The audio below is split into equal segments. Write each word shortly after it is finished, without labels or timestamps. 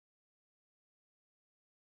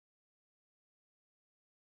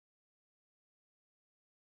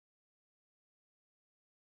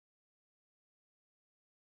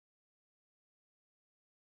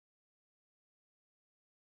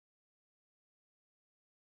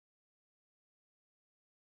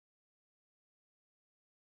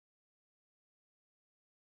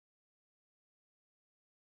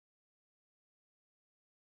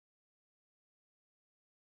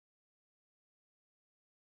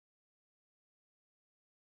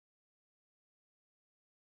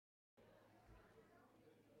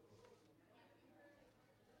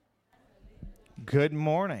Good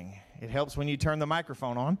morning. It helps when you turn the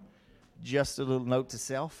microphone on. Just a little note to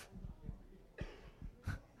self,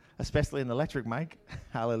 especially an electric mic.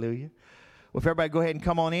 Hallelujah. Well, if everybody go ahead and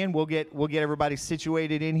come on in, we'll get everybody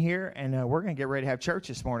situated in here, and we're going to get ready to have church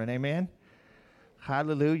this morning. Amen.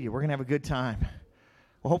 Hallelujah. We're going to have a good time.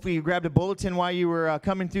 Well, hopefully you grabbed a bulletin while you were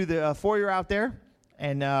coming through the foyer out there,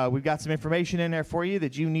 and we've got some information in there for you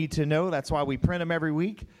that you need to know. That's why we print them every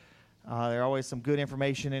week. There's always some good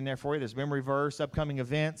information in there for you. There's memory verse, upcoming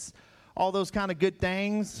events, all those kind of good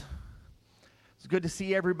things. It's good to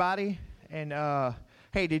see everybody. And,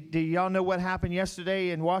 hey, did y'all know what happened yesterday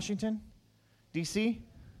in Washington, D.C.?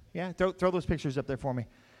 Yeah, throw those pictures up there for me.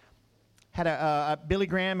 Had a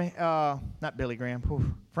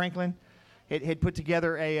Franklin had put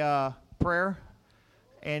together a prayer.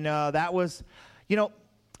 And that was,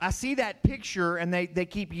 I see that picture, and they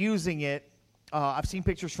keep using it. I've seen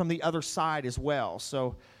pictures from the other side as well,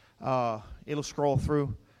 so it'll scroll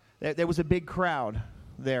through. There was a big crowd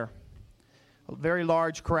there, a very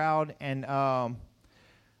large crowd, and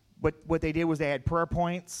what they did was they had prayer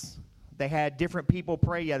points. They had different people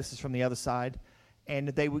pray. Yeah, this is from the other side, and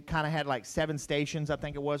they would kind of had like 7 stations, I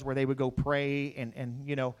think it was, where they would go pray, and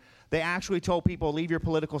they actually told people, leave your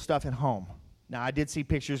political stuff at home. Now, I did see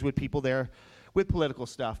pictures with people there with political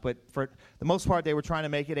stuff, but for the most part, they were trying to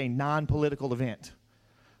make it a non-political event.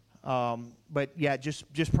 But yeah,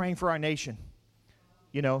 just praying for our nation.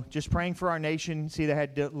 Just praying for our nation. See, they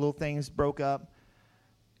had little things broke up.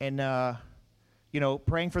 And,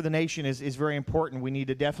 praying for the nation is very important. We need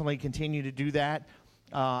to definitely continue to do that.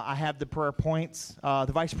 I have the prayer points.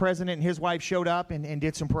 The vice president and his wife showed up and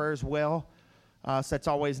did some prayer as well. So that's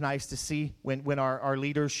always nice to see when our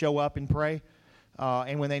leaders show up and pray,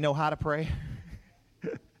 and when they know how to pray.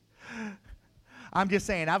 I'm just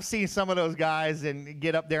saying, I've seen some of those guys and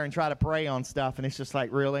get up there and try to pray on stuff, and it's just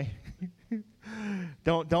like, really?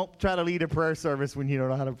 Don't try to lead a prayer service when you don't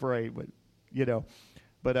know how to pray,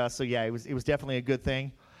 so yeah, it was definitely a good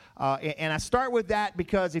thing. And I start with that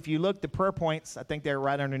because if you look, the prayer points, I think they're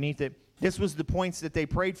right underneath it. This was the points that they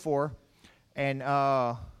prayed for, and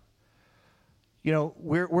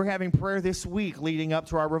we're having prayer this week leading up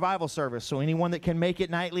to our revival service. So anyone that can make it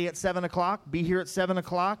nightly at 7 o'clock, be here at 7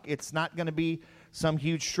 o'clock. It's not going to be some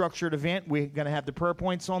huge structured event. We're going to have the prayer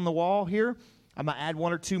points on the wall here. I'm going to add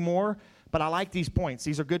 1 or 2 more, but I like these points.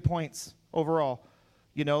 These are good points overall.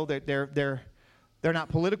 They're not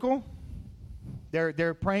political.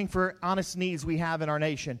 They're praying for honest needs we have in our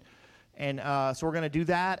nation. And so we're going to do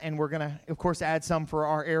that, and we're going to, of course, add some for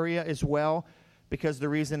our area as well. Because the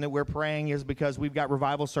reason that we're praying is because we've got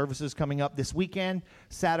revival services coming up this weekend,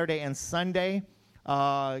 Saturday and Sunday.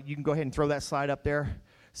 You can go ahead and throw that slide up there.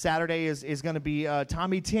 Saturday is going to be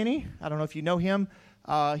Tommy Tenney. I don't know if you know him.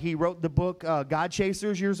 He wrote the book God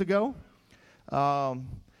Chasers years ago.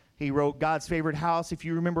 He wrote God's Favorite House. If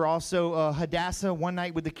you remember also Hadassah, One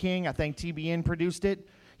Night with the King. I think TBN produced it.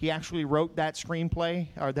 He actually wrote that screenplay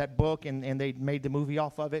or that book, and they made the movie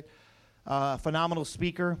off of it. Phenomenal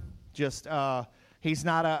speaker. Just... he's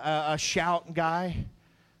not a shout guy,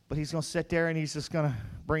 but he's going to sit there and he's just going to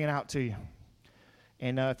bring it out to you.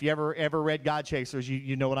 And if you ever read God Chasers,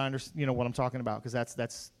 you know what what I'm talking about, because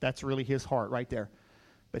that's really his heart right there.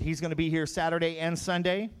 But he's going to be here Saturday and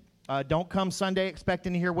Sunday. Don't come Sunday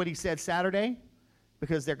expecting to hear what he said Saturday,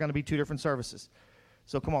 because they're going to be 2 different services.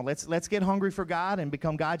 So come on, let's get hungry for God and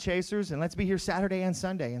become God chasers, and let's be here Saturday and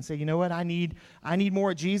Sunday and say, you know what, I need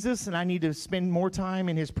more of Jesus, and I need to spend more time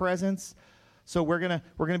in his presence. So we're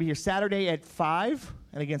gonna be here Saturday at 5,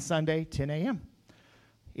 and again Sunday 10 a.m.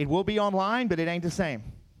 It will be online, but it ain't the same.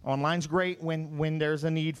 Online's great when there's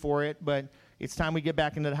a need for it, but it's time we get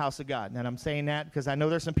back into the house of God. And I'm saying that because I know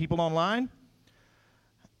there's some people online,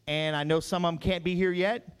 and I know some of them can't be here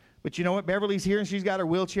yet. But you know what? Beverly's here, and she's got her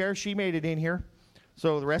wheelchair. She made it in here.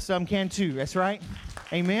 So the rest of them can too. That's right.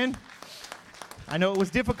 Amen. I know it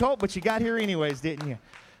was difficult, but you got here anyways, didn't you?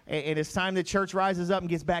 And it's time the church rises up and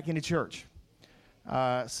gets back into church.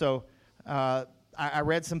 I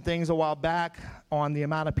read some things a while back on the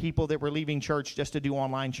amount of people that were leaving church just to do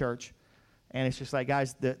online church. And it's just like,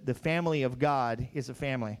 guys, the family of God is a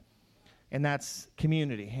family. And that's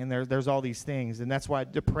community. And there's all these things. And that's why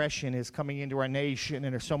depression is coming into our nation,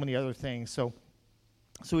 and there's so many other things. So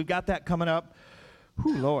we've got that coming up.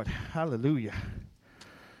 Whew, Lord, hallelujah.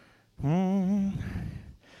 And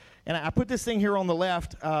I put this thing here on the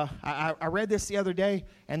left. I read this the other day,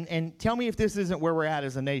 and tell me if this isn't where we're at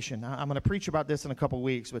as a nation. I'm going to preach about this in a couple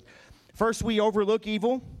weeks. But first we overlook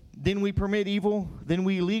evil, then we permit evil, then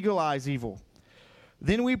we legalize evil,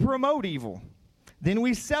 then we promote evil, then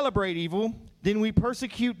we celebrate evil, then we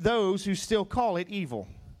persecute those who still call it evil.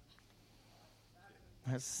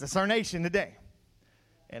 That's our nation today.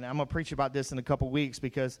 And I'm going to preach about this in a couple weeks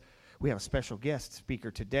because we have a special guest speaker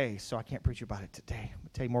today, so I can't preach about it today. I'll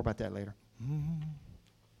tell you more about that later.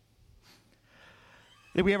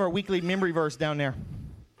 Then we have our weekly memory verse down there.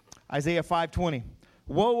 Isaiah 5:20.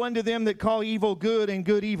 Woe unto them that call evil good and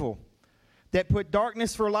good evil, that put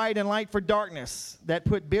darkness for light and light for darkness, that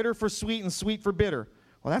put bitter for sweet and sweet for bitter.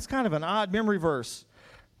 Well, that's kind of an odd memory verse.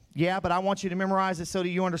 Yeah, but I want you to memorize it so that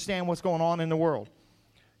you understand what's going on in the world.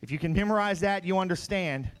 If you can memorize that, you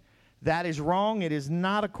understand that is wrong. It is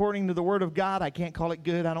not according to the Word of God. I can't call it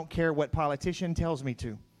good. I don't care what politician tells me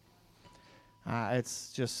to.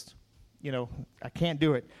 It's just, I can't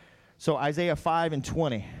do it. So Isaiah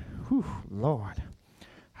 5:20. Whew, Lord.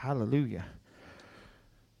 Hallelujah.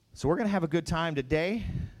 So we're going to have a good time today.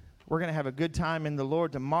 We're going to have a good time in the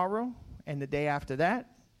Lord tomorrow and the day after that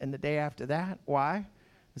and the day after that. Why?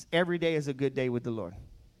 Because every day is a good day with the Lord.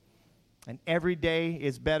 And every day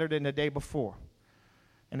is better than the day before.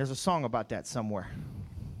 And there's a song about that somewhere.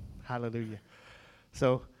 Hallelujah.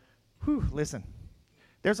 So, listen.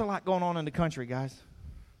 There's a lot going on in the country, guys.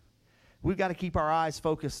 We've got to keep our eyes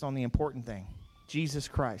focused on the important thing. Jesus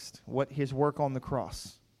Christ. His work on the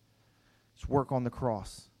cross. His work on the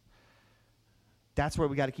cross. That's where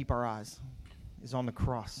we got to keep our eyes. Is on the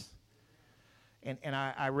cross. And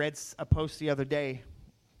I read a post the other day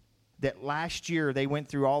that last year they went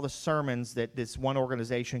through all the sermons that this one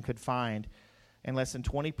organization could find, and less than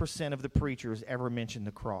 20% of the preachers ever mentioned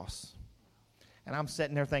the cross. And I'm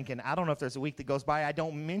sitting there thinking, I don't know if there's a week that goes by I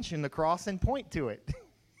don't mention the cross and point to it.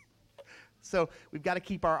 So we've got to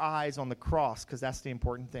keep our eyes on the cross because that's the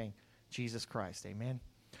important thing. Jesus Christ, amen.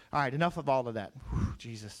 All right, enough of all of that. Whew,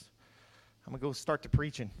 Jesus. I'm going to go start to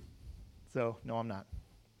preaching. So, no, I'm not.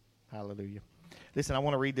 Hallelujah. Listen, I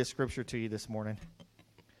want to read this scripture to you this morning.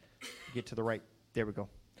 Get to the right. There we go.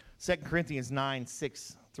 2 Corinthians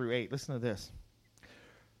 9:6-8. Listen to this.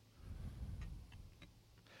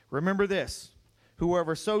 Remember this.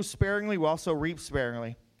 Whoever sows sparingly will also reap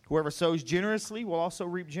sparingly. Whoever sows generously will also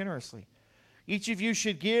reap generously. Each of you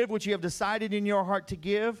should give what you have decided in your heart to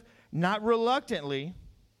give, not reluctantly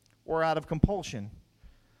or out of compulsion.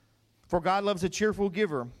 For God loves a cheerful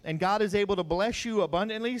giver, and God is able to bless you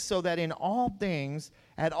abundantly so that in all things,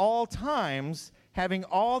 at all times, having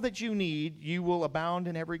all that you need, you will abound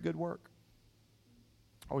in every good work.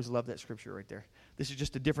 I always love that scripture right there. This is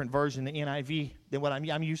just a different version, the NIV, than what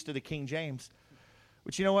I'm used to, the King James.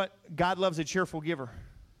 But you know what? God loves a cheerful giver.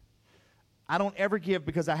 I don't ever give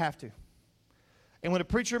because I have to. And when a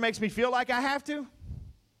preacher makes me feel like I have to,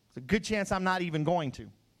 there's a good chance I'm not even going to.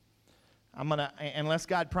 I'm gonna, unless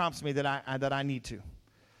God prompts me that I need to.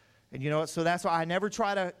 And you know what? So that's why I never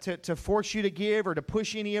try to force you to give or to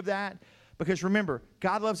push any of that. Because remember,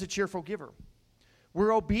 God loves a cheerful giver.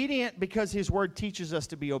 We're obedient because His Word teaches us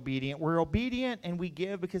to be obedient. We're obedient and we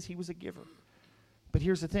give because He was a giver. But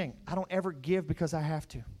here's the thing. I don't ever give because I have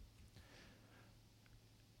to.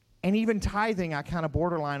 And even tithing, I kind of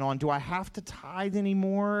borderline on. Do I have to tithe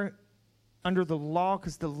anymore under the law?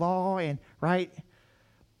 Because the law and, right?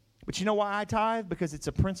 But you know why I tithe? Because it's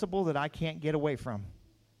a principle that I can't get away from.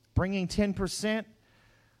 Bringing 10%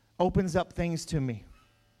 opens up things to me.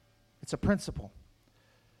 It's a principle.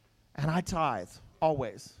 And I tithe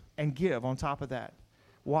always and give on top of that.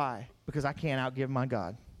 Why? Because I can't outgive my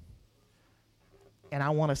God. And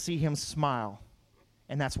I want to see Him smile.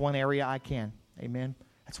 And that's one area I can. Amen.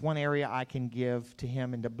 That's one area I can give to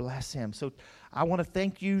Him and to bless Him. So I want to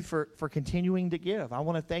thank you for continuing to give. I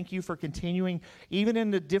want to thank you for continuing, even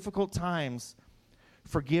in the difficult times,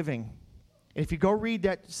 for giving. If you go read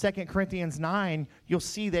that 2 Corinthians 9, you'll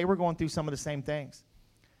see they were going through some of the same things.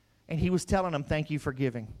 And He was telling them, thank you for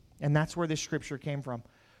giving. And that's where this scripture came from.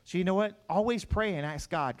 So you know what? Always pray and ask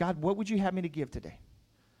God, God, what would you have me to give today?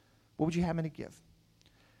 What would you have me to give?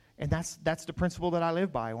 And that's the principle that I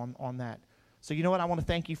live by on that. So you know what? I want to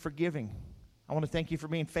thank you for giving. I want to thank you for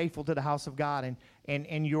being faithful to the house of God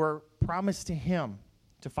and your promise to Him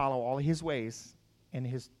to follow all His ways and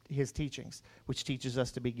His teachings, which teaches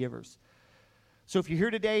us to be givers. So if you're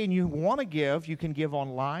here today and you want to give, you can give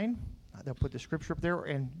online. They'll put the scripture up there,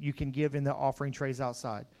 and you can give in the offering trays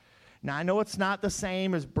outside. Now, I know it's not the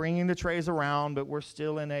same as bringing the trays around, but we're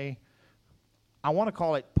still in I want to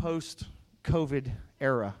call it post-COVID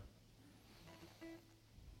era.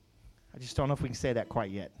 I just don't know if we can say that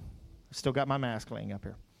quite yet. I've still got my mask laying up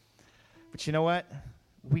here. But you know what?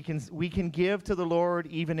 We can give to the Lord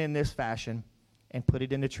even in this fashion and put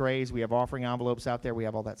it in the trays. We have offering envelopes out there. We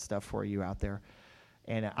have all that stuff for you out there.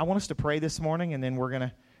 And I want us to pray this morning, and then we're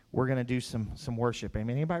gonna do some worship.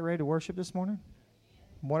 Amen. Anybody ready to worship this morning?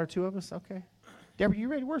 One or two of us? Okay. Deborah, you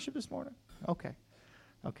ready to worship this morning? Okay.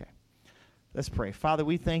 Okay. Let's pray. Father,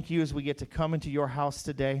 we thank you as we get to come into your house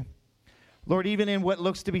today. Lord, even in what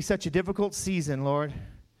looks to be such a difficult season, Lord,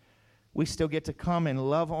 we still get to come and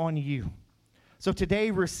love on you. So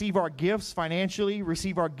today, receive our gifts financially,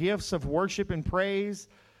 receive our gifts of worship and praise,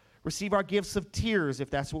 receive our gifts of tears if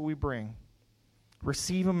that's what we bring.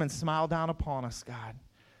 Receive them and smile down upon us, God.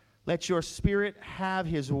 Let your Spirit have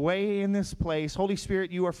his way in this place. Holy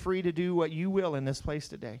Spirit, you are free to do what you will in this place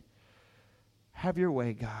today. Have your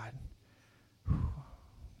way, God.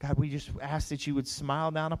 God, we just ask that you would smile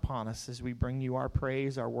down upon us as we bring you our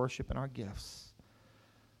praise, our worship, and our gifts.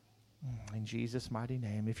 In Jesus' mighty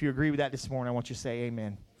name. If you agree with that this morning, I want you to say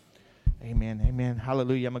amen. Amen. Amen.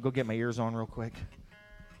 Hallelujah. I'm going to go get my ears on real quick.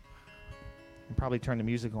 And probably turn the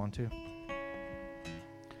music on too.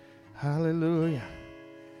 Hallelujah.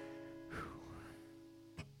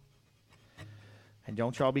 And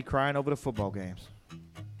don't y'all be crying over the football games.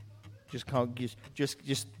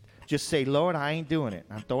 Just say, Lord, I ain't doing it.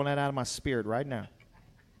 I'm throwing that out of my spirit right now.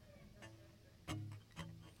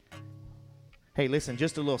 Hey, listen,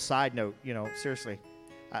 just a little side note, seriously.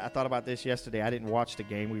 I thought about this yesterday. I didn't watch the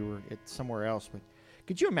game. We were somewhere else. But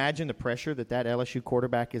could you imagine the pressure that LSU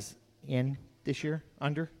quarterback is in this year,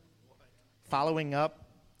 under? Following up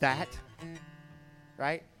that,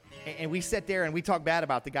 right? And we sit there and we talk bad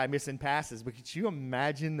about the guy missing passes. But could you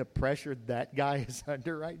imagine the pressure that guy is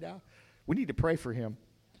under right now? We need to pray for him.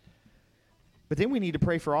 But then we need to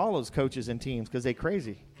pray for all those coaches and teams because they're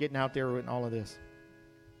crazy getting out there with all of this.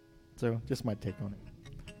 So just my take on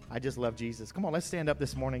it. I just love Jesus. Come on, let's stand up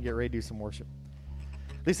this morning and get ready to do some worship.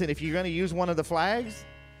 Listen, if you're going to use one of the flags,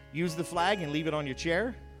 use the flag and leave it on your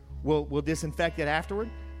chair. We'll disinfect it afterward.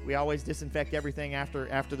 We always disinfect everything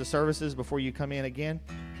after the services before you come in again.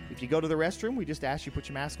 If you go to the restroom, we just ask you put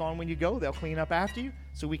your mask on when you go. They'll clean up after you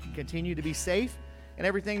so we can continue to be safe in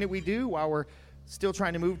everything that we do while we're still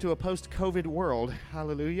trying to move to a post-COVID world.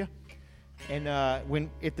 Hallelujah. And when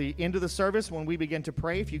at the end of the service, when we begin to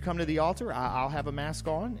pray, if you come to the altar, I'll have a mask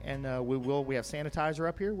on, and we have sanitizer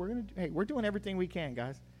up here. We're doing everything we can,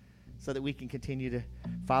 guys, so that we can continue to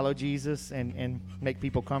follow Jesus and make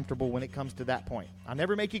people comfortable when it comes to that point. I'll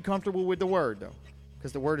never make you comfortable with the word, though,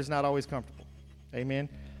 because the word is not always comfortable. Amen.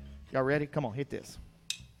 Y'all ready? Come on, hit this.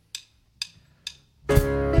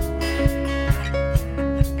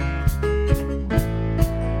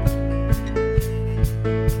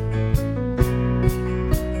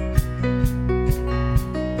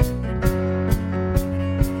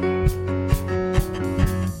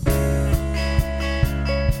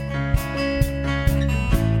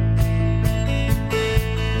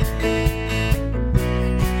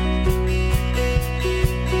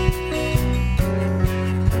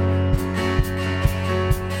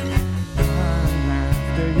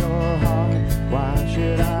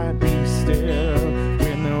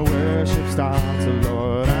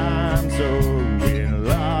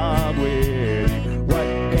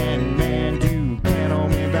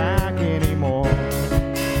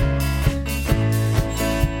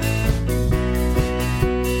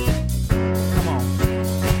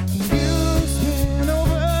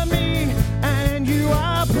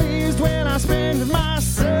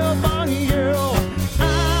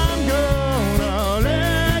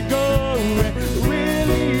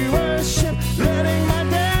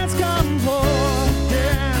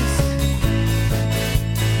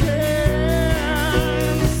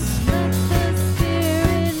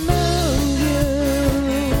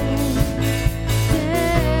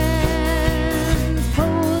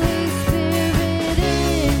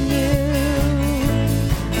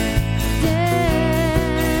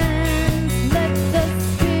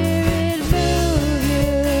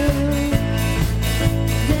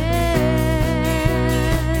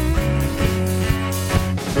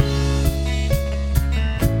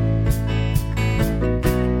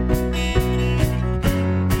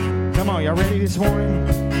 Y'all ready this morning?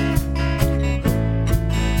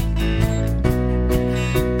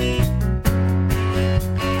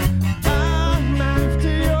 I'm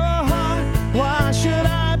after your heart. Why should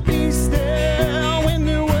I be still when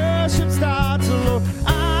the worship starts? Lord,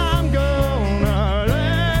 I'm gonna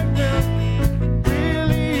let you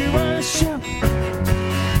really worship.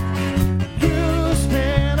 You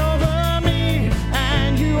spin over me,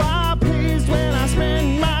 and you are pleased when I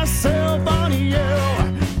spend myself on you.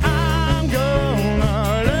 I'm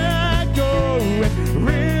gonna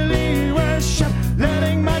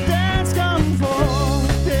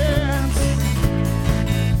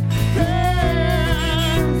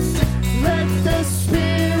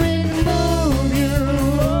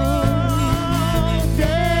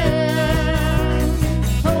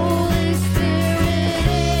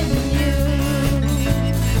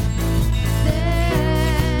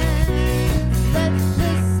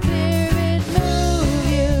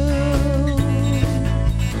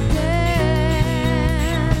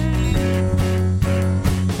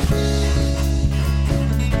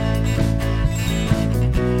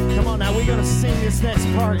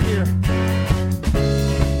part here.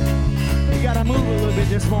 You gotta move a little bit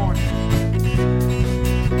this morning.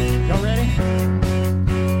 Y'all ready?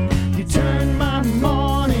 You turn my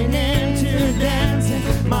morning into dancing.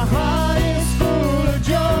 My heart is full of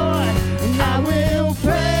joy, and I will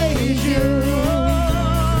praise you.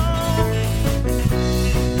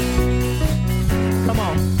 Come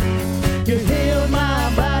on. You healed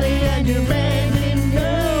my body and you made me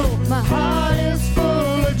new. My heart is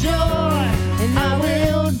full of joy, and I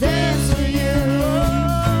will dance for you.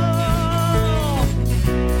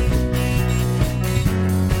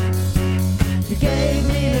 You gave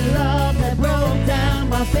me the love that broke down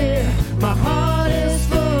my fear. My heart is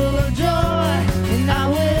full of joy, and I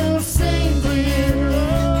will sing for you.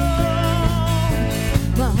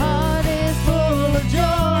 My heart is full of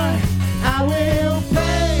joy. I will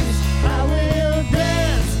praise, I will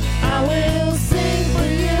dance, I will sing for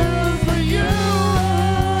you, for you.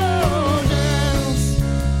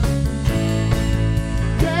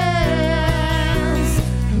 Dance, dance,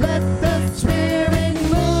 let the Spirit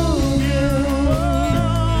move you.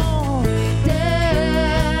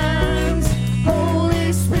 Dance, Holy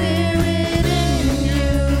Spirit in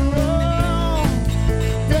you.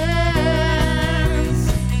 Dance,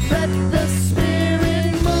 let the Spirit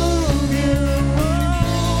move you.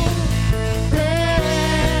 Dance.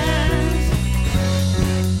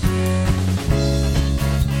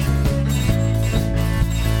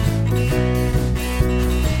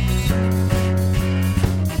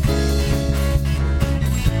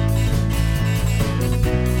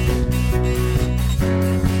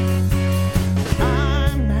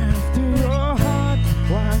 I'm after your heart.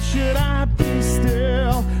 Why should I be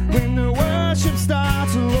still when the worship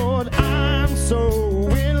starts, Lord? I'm so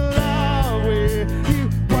in love with you.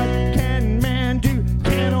 What can man do?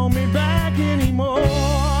 Can't hold me back anymore.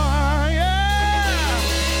 Yeah.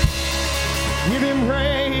 Give him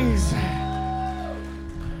praise.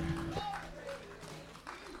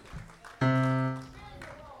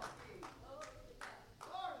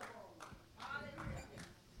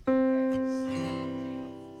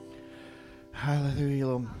 Hallelujah.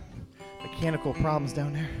 Little mechanical problems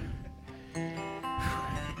down there.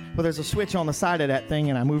 Well, there's a switch on the side of that thing,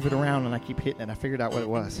 and I move it around, and I keep hitting it. I figured out what it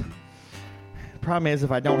was. The problem is,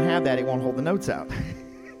 if I don't have that, it won't hold the notes out.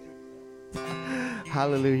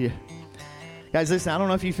 Hallelujah. Guys, listen, I don't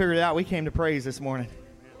know if you figured it out. We came to praise this morning.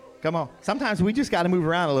 Come on. Sometimes we just got to move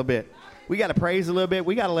around a little bit. We got to praise a little bit.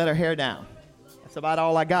 We got to let our hair down. That's about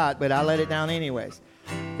all I got, but I let it down anyways.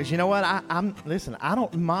 Because you know what? Listen, I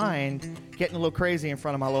don't mind getting a little crazy in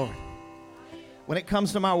front of my Lord. When it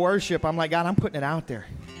comes to my worship, I'm like, God, I'm putting it out there.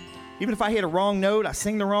 Even if I hit a wrong note, I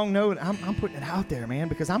sing the wrong note, I'm putting it out there, man,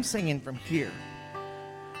 because I'm singing from here.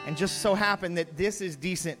 And just so happened that this is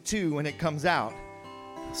decent too when it comes out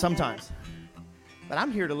sometimes. But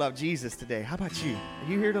I'm here to love Jesus today. How about you? Are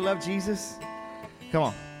you here to love Jesus? Come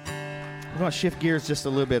on. We're going to shift gears just a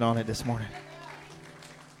little bit on it this morning.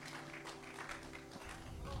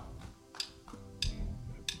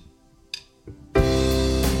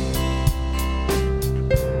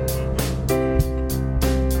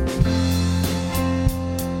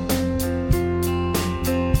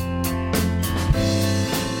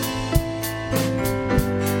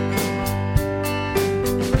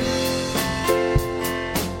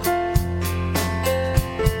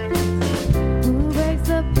 Who breaks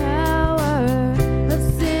the power of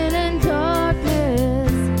sin and darkness?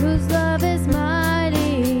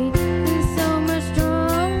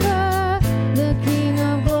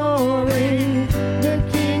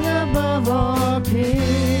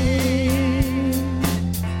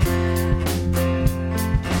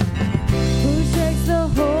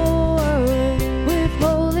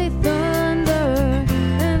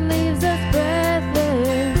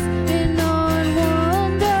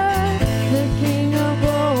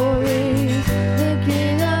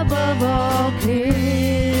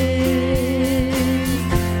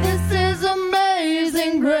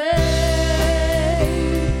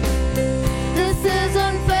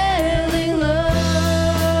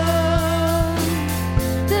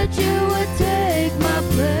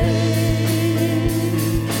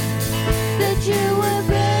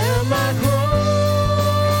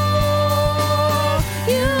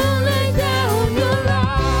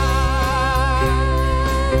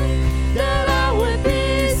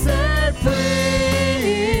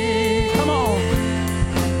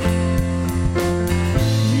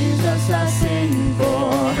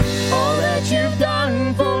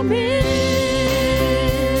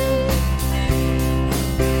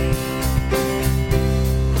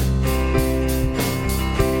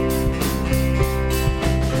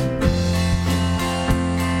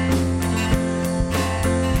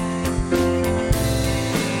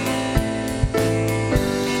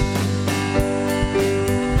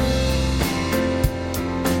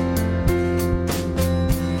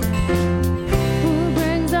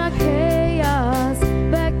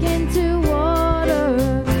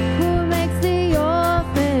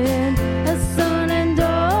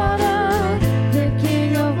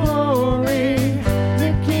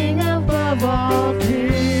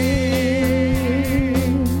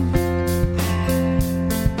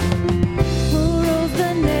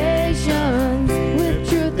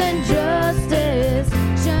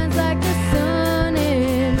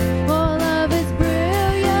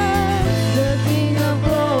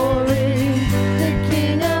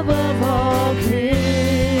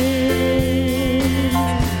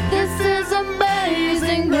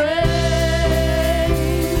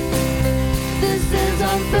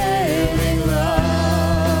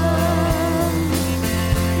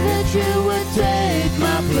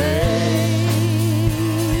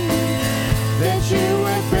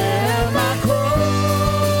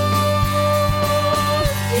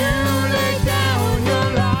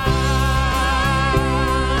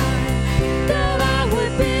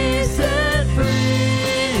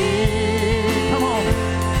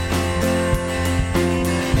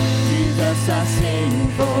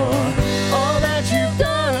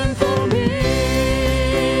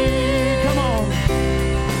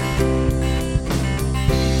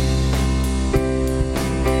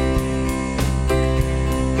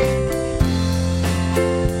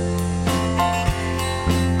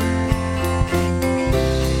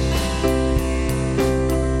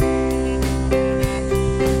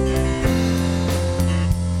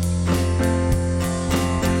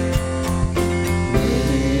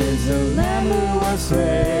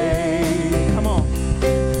 slain. Come on.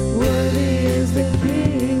 Worthy is the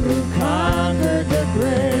King who conquered the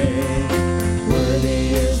grave. Worthy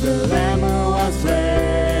is the Lamb who was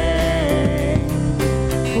slain.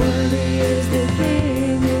 Worthy is the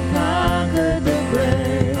King who conquered the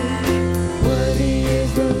grave. Worthy is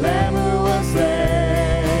the Lamb who was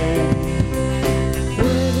slain.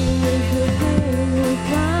 Worthy is the King who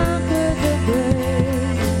conquered the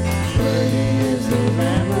grave. Worthy is the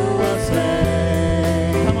Lamb who was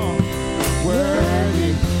slain. Come on. Worthy,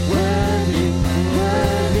 worthy,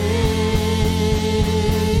 worthy.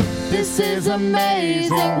 This is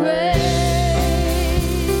amazing grace.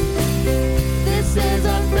 This is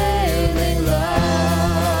unfailing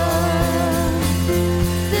love.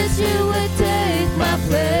 That you would take my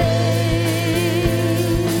place.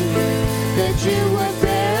 That you would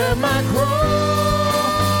bear my cross.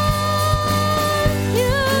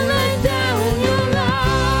 You laid down your life.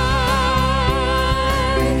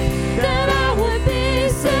 That I would be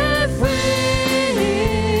set free.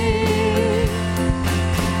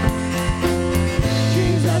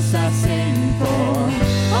 Jesus, I sing for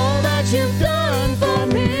all that you've done for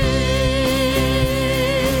me.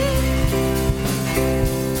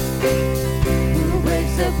 Who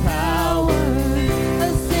breaks the power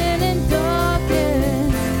of sin and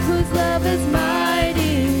darkness? Whose love is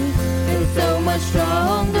mighty and so much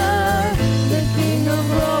stronger? The King of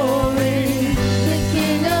glory, the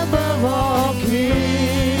King above all kings.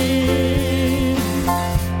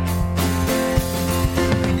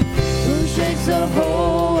 Who shakes the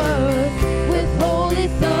whole earth with holy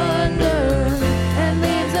thunder and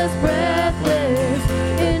leaves us breathless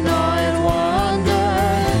in awe and wonder?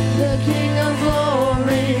 The King of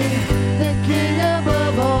glory, the King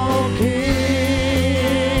above all kings.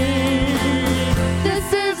 This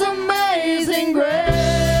is amazing grace.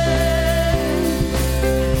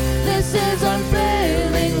 This is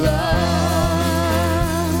unfailing love.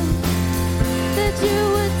 That you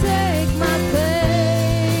would take my place.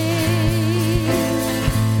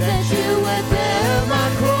 That you would bear my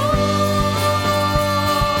cross.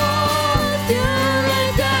 You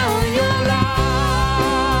laid down your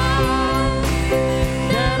life.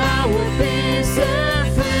 That I would be set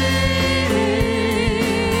free.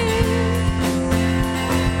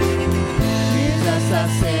 Jesus, I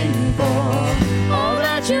sing for all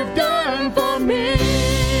that you've done for me.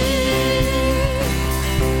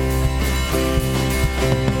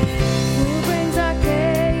 Who brings our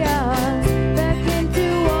chaos back into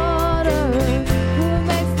order? Who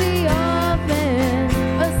makes the orphan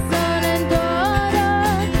a son and daughter?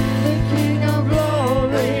 The King of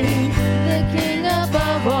glory, the King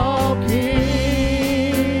above all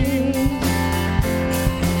kings.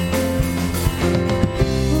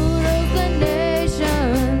 Who rules the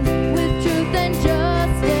nations with truth and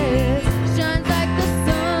justice?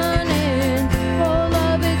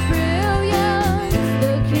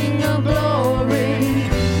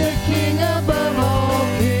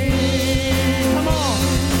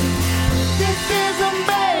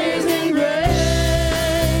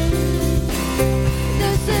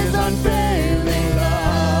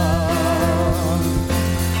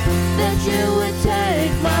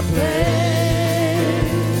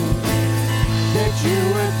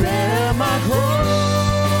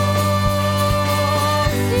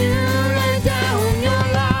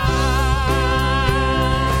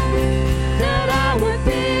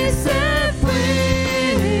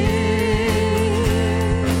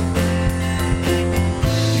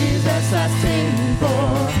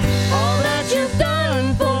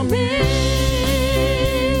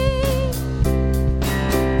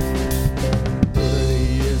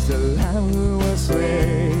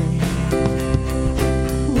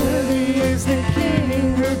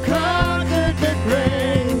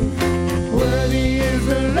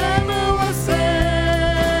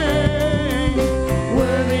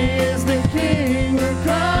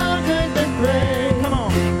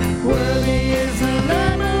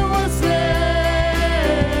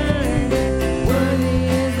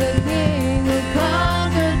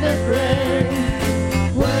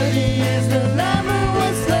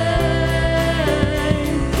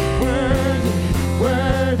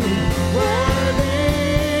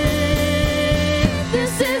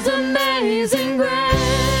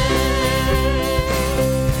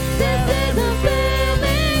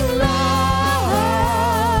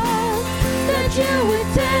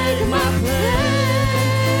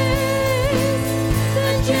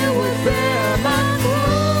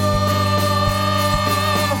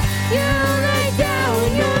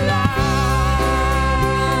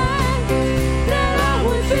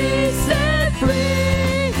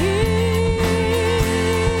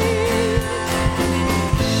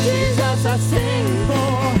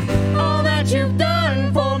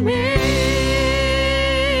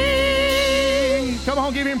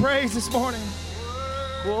 this morning?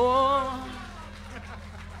 Whoa.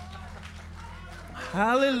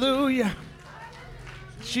 Hallelujah.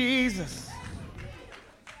 Jesus.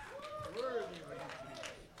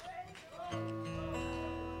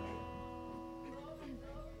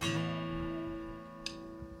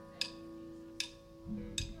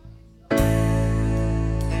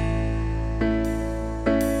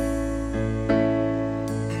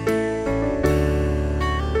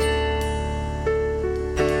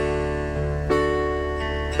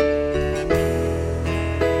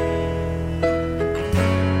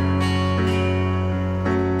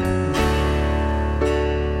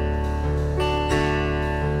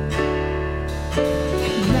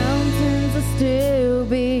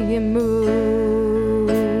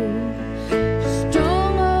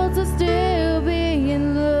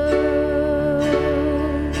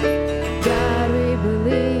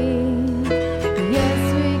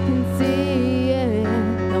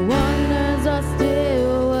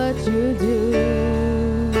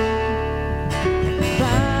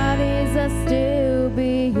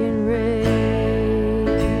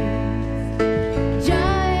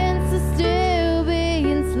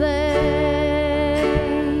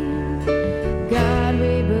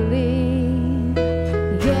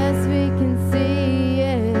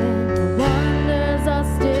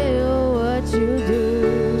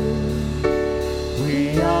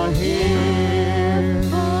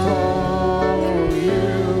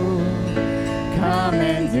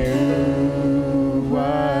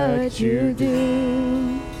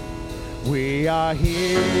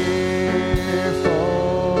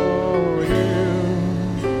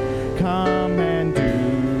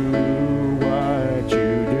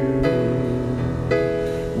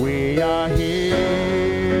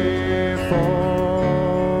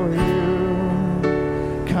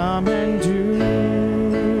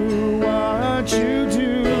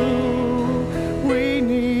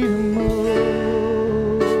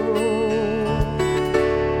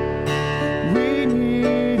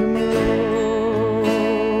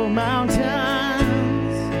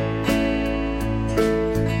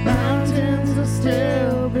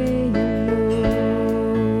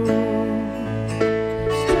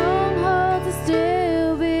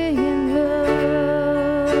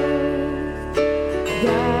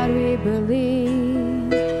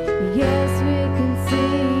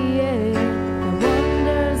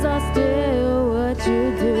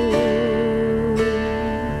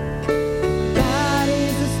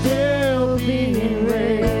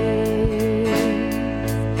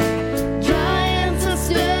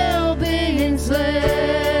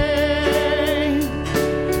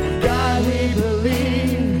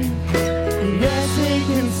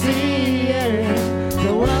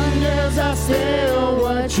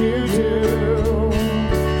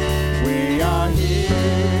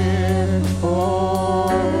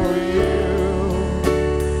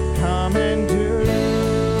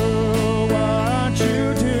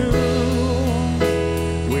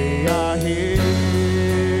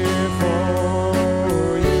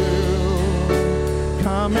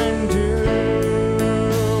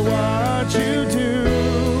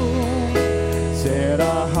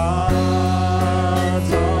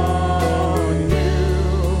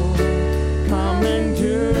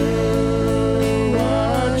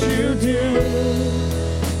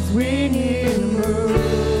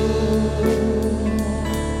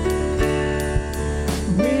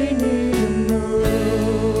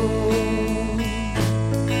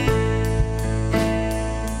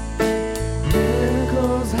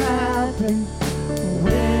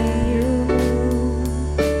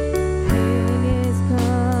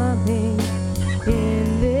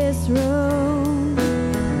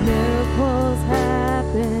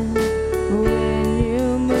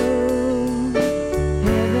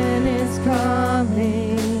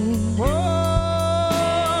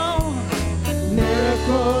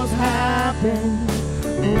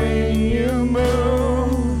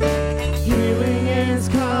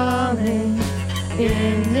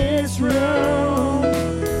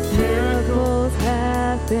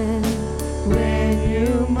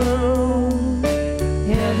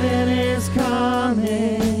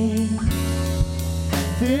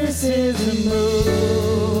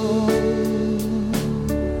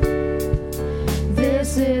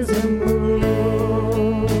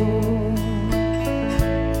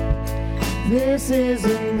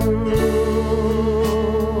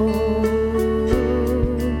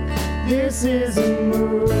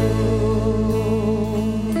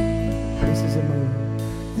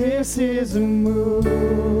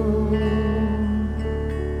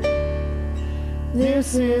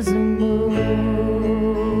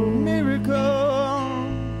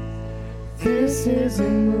 This is a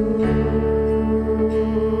move.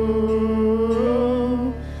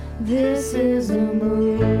 This is a move.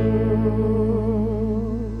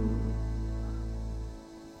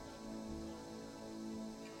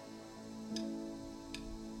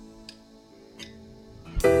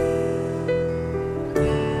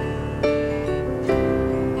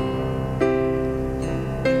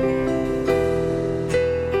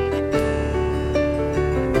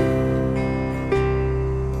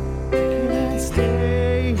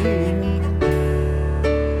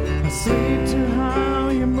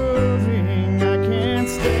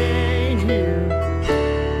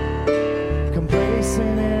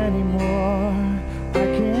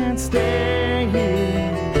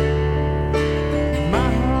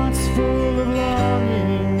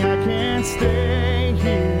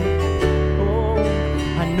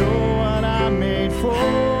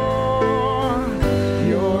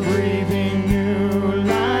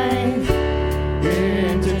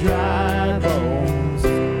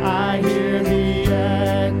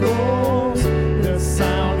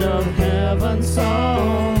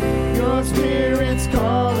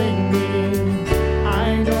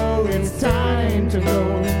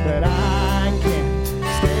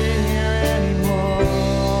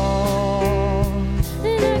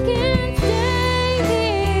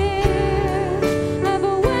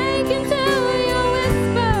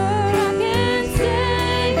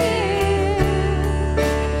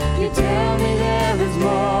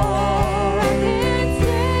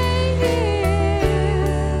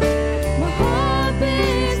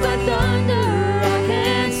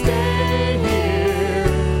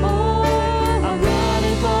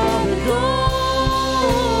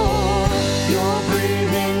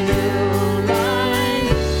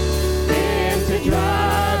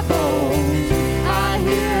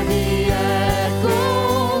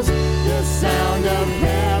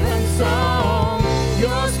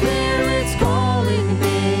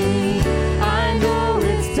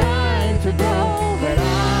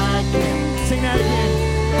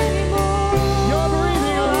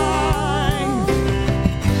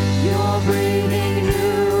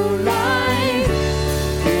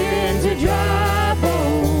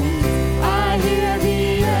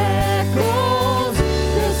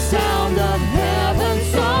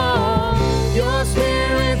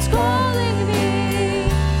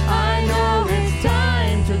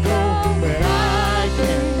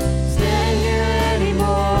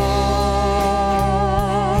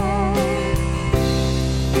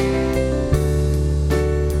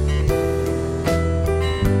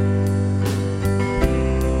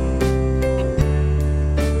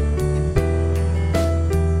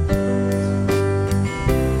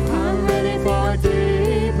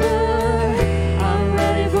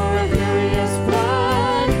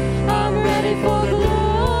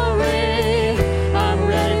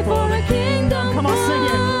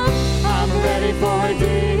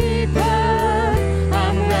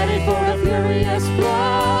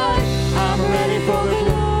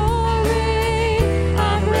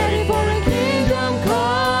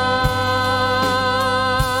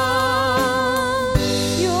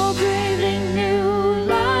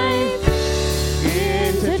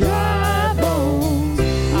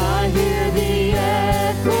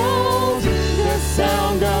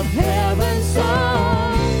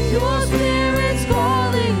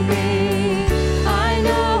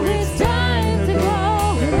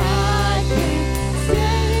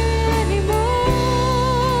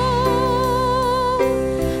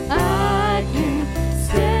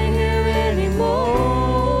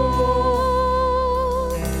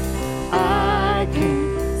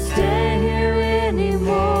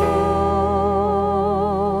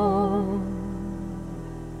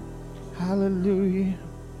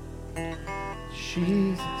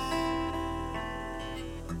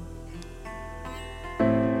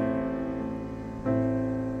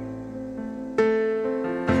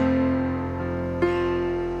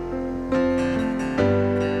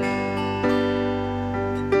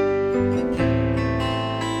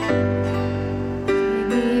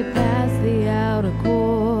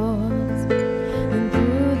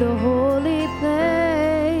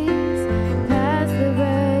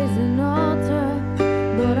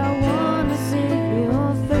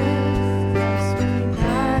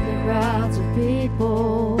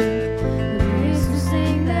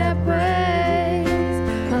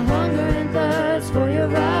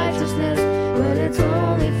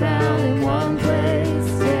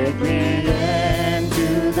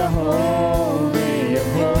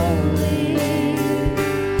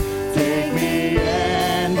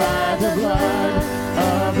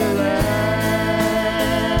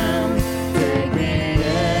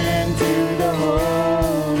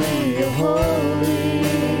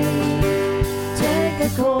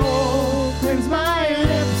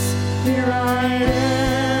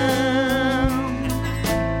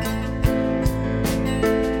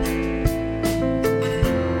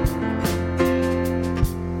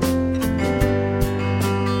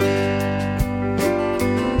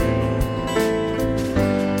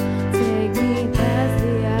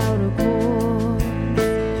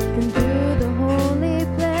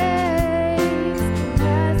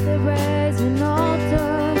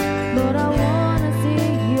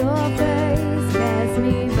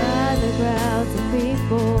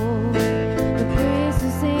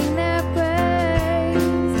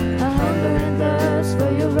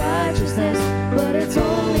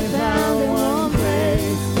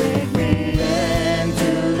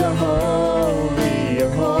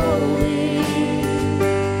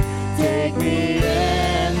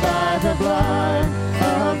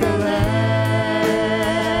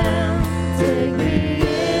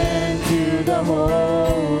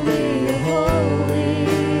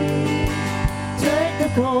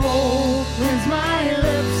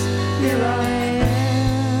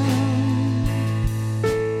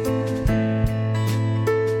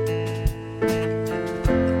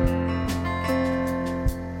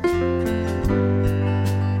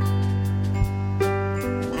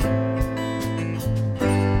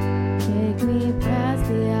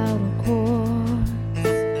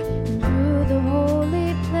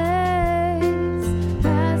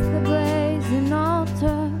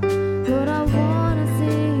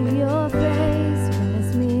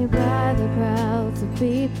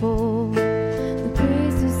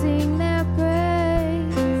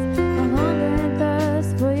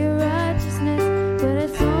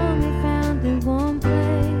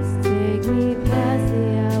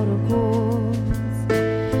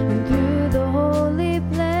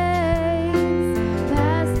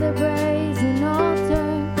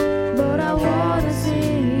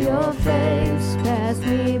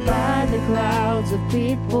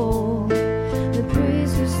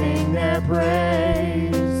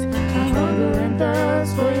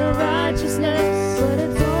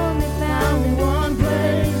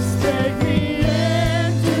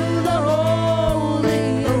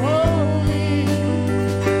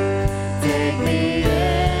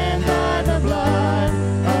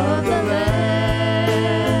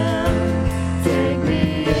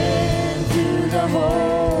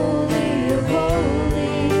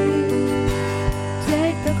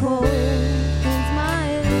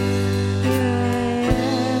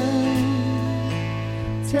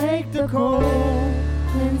 coal,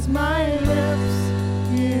 cleanse my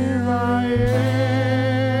lips, here I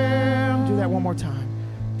am. Do that one more time.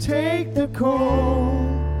 Take the coal,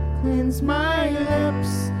 cleanse my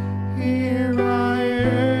lips, here I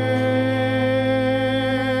am.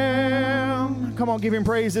 Come on, give him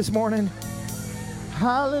praise this morning.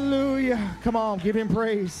 Hallelujah. Come on, give him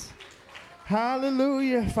praise.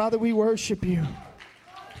 Hallelujah. Father, we worship you.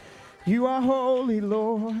 You are holy,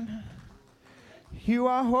 Lord. You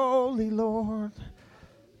are holy, Lord.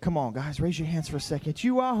 Come on, guys, raise your hands for a second.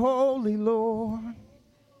 You are holy, Lord.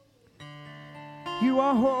 You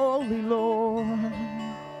are holy, Lord.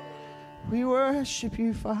 We worship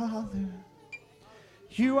you, Father.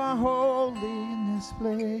 You are holy in this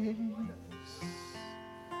place.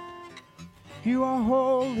 You are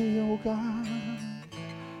holy, oh God.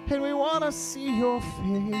 And we want to see your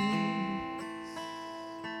face.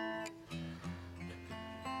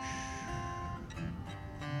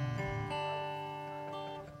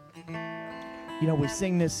 You know, we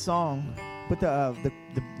sing this song. Put the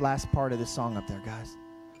last part of this song up there, guys.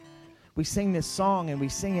 We sing this song and we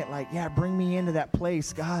sing it like, yeah, bring me into that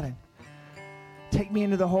place, God, and take me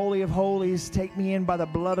into the Holy of Holies. Take me in by the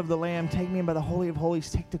blood of the Lamb. Take me in by the Holy of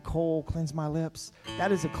Holies. Take the coal, cleanse my lips.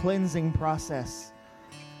 That is a cleansing process.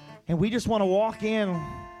 And we just want to walk in,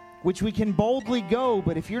 which we can boldly go,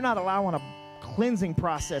 but if you're not allowing a cleansing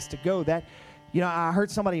process to go, that, you know, I heard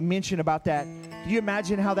somebody mention about that. Do you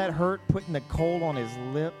imagine how that hurt, putting the coal on his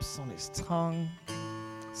lips, on his tongue?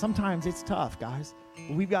 Sometimes it's tough, guys.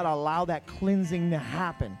 We've got to allow that cleansing to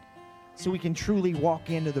happen so we can truly walk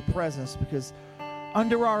into the presence, because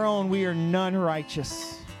under our own, we are none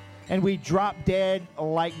righteous. And we drop dead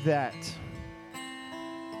like that.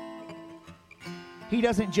 He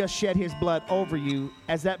doesn't just shed his blood over you.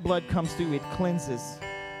 As that blood comes through, it cleanses.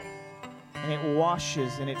 And it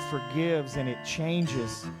washes, and it forgives, and it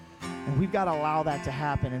changes. And we've got to allow that to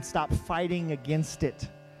happen and stop fighting against it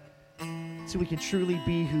so we can truly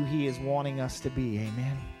be who he is wanting us to be.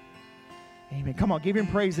 Amen. Amen. Come on, give him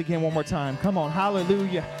praise again one more time. Come on,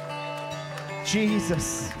 hallelujah.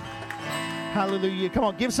 Jesus. Hallelujah. Come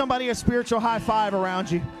on, give somebody a spiritual high five around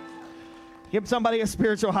you. Give somebody a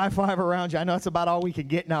spiritual high five around you. I know that's about all we can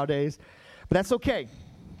get nowadays, but that's okay.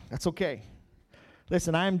 That's okay.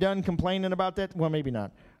 Listen, I am done complaining about that. Well, maybe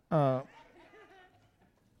not. I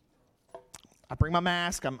bring my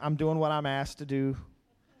mask. I'm doing what I'm asked to do.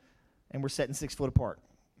 And we're sitting 6 foot apart.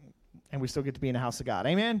 And we still get to be in the house of God.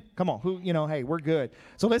 Amen? Come on. Hey, we're good.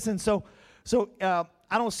 So listen, I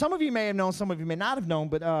don't, some of you may have known, some of you may not have known,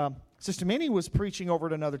 but Sister Minnie was preaching over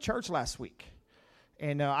at another church last week.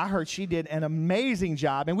 And I heard she did an amazing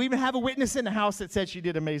job. And we even have a witness in the house that said she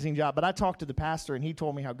did an amazing job. But I talked to the pastor, and he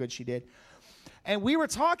told me how good she did. And we were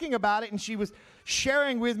talking about it, and she was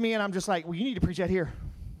sharing with me, and I'm just like, well, you need to preach that here.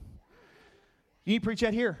 You need to preach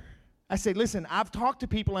that here. I said, listen, I've talked to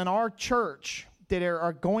people in our church that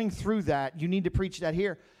are going through that. You need to preach that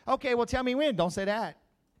here. Okay, well, tell me when. Don't say that.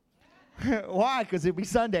 Why? Because it'll be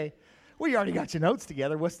Sunday. Well, you already got your notes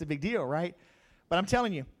together. What's the big deal, right? But I'm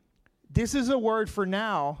telling you, this is a word for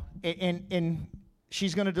now, and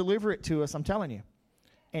she's going to deliver it to us, I'm telling you.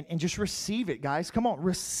 And just receive it, guys. Come on,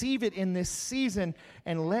 receive it in this season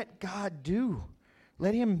and let God do.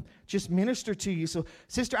 Let him just minister to you. So,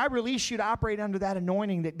 sister, I release you to operate under that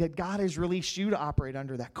anointing that God has released you to operate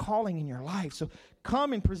under, that calling in your life. So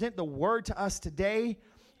come and present the word to us today.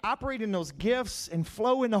 Operate in those gifts and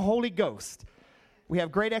flow in the Holy Ghost. We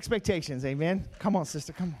have great expectations. Amen. Come on,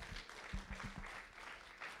 sister. Come on.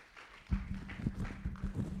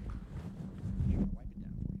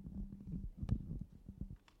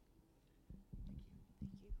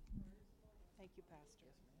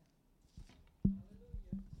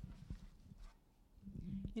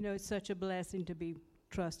 You know, it's such a blessing to be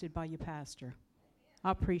trusted by your pastor. I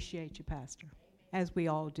appreciate you, Pastor, as we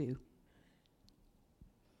all do.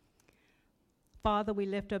 Father, we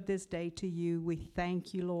lift up this day to you. We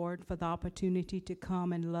thank you, Lord, for the opportunity to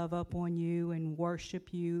come and love up on you and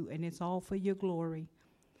worship you, and it's all for your glory.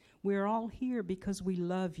 We're all here because we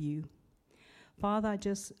love you. Father, I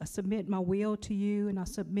just submit my will to you, and I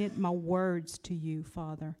submit my words to you,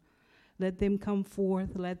 Father. Let them come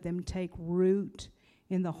forth. Let them take root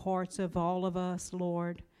in the hearts of all of us,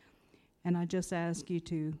 Lord. And I just ask you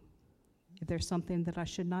to, if there's something that I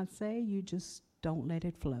should not say, you just don't let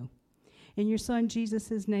it flow. In your Son,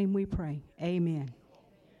 Jesus' name we pray. Amen.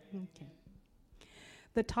 Okay.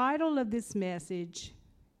 The title of this message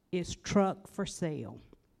is Truck for Sale.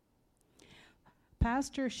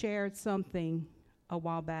 Pastor shared something a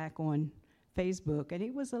while back on Facebook, and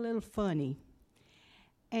it was a little funny.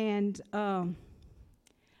 And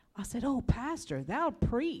I said, oh, Pastor, thou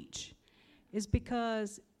preach. is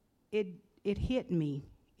because it hit me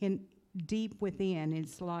in deep within.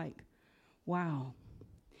 It's like, wow.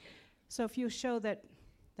 So if you'll show that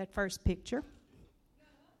first picture.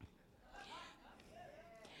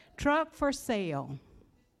 Truck for sale.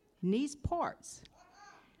 Needs parts.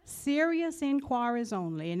 Serious inquiries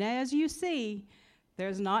only. And as you see,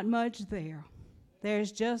 there's not much there.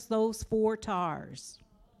 There's just those 4 tires.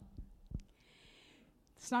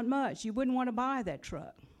 It's not much. You wouldn't want to buy that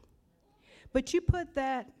truck. But you put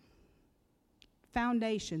that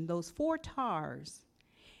foundation, those 4 tires,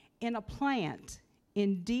 in a plant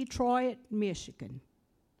in Detroit, Michigan,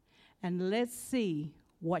 and let's see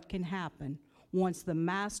what can happen once the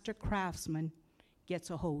master craftsman gets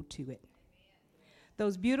a hold to it.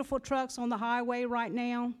 Those beautiful trucks on the highway right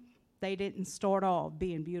now, they didn't start off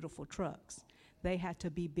being beautiful trucks. They had to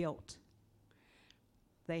be built.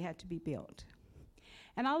 They had to be built.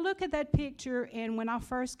 And I look at that picture, and when I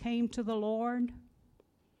first came to the Lord,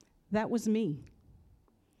 that was me.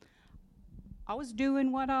 I was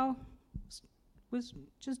doing what I was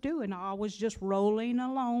just doing. I was just rolling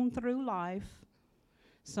along through life.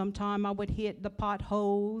 Sometimes I would hit the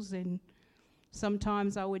potholes, and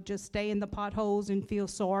sometimes I would just stay in the potholes and feel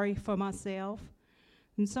sorry for myself.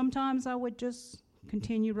 And sometimes I would just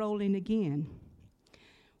continue rolling again.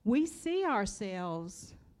 We see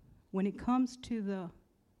ourselves, when it comes to the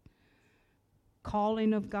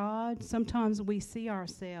calling of God, sometimes we see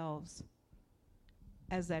ourselves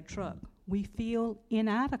as that truck. We feel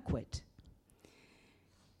inadequate.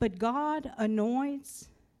 But God anoints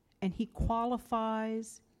and He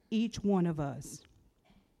qualifies each one of us.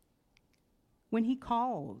 When He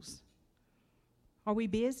calls, are we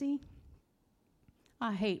busy?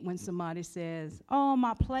 I hate when somebody says, "Oh,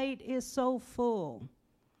 my plate is so full."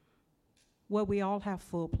 Well, we all have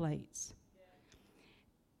full plates.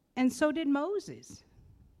 And so did Moses,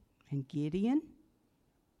 and Gideon,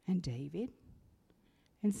 and David,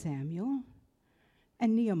 and Samuel,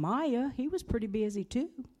 and Nehemiah. He was pretty busy too.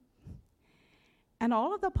 And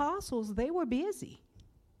all of the apostles, they were busy.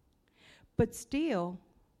 But still,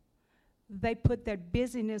 they put their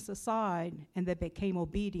busyness aside and they became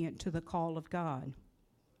obedient to the call of God.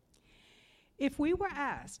 If we were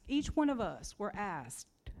asked, each one of us were asked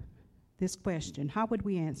this question, how would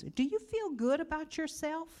we answer? Do you feel good about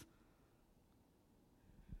yourself?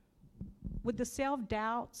 Would the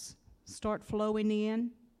self-doubts start flowing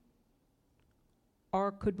in?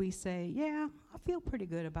 Or could we say, yeah, I feel pretty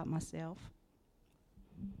good about myself?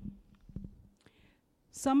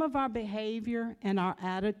 Some of our behavior and our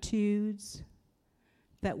attitudes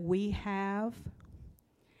that we have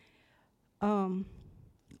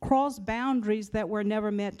cross boundaries that were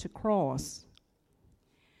never meant to cross.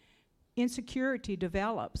 Insecurity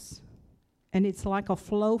develops, and it's like a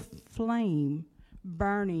flame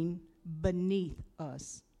burning beneath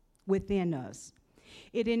us, within us.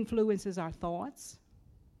 It influences our thoughts.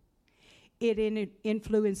 It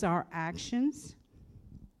influences our actions.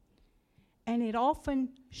 And it often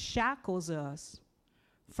shackles us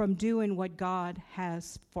from doing what God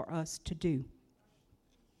has for us to do.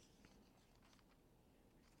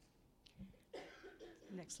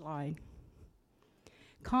 Next slide.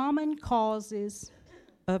 Common causes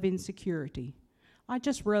of insecurity. I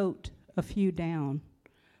just wrote a few down,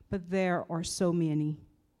 but there are so many.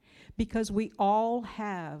 Because we all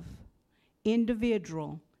have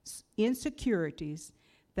individual insecurities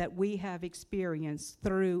that we have experienced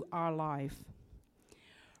through our life.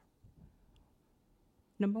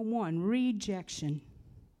 Number 1, rejection.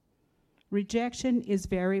 Rejection is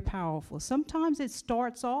very powerful. Sometimes it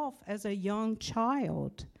starts off as a young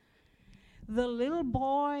child. The little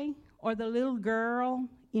boy or the little girl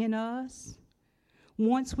in us,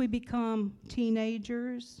 once we become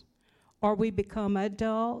teenagers or we become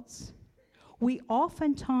adults, we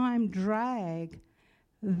oftentimes drag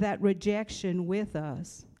that rejection with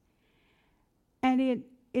us. And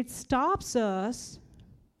it stops us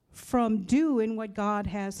from doing what God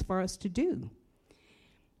has for us to do.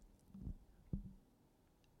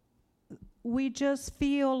 We just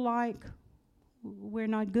feel like we're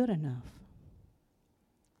not good enough.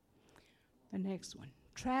 The next one,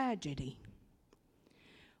 tragedy.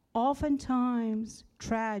 Oftentimes,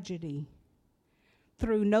 tragedy,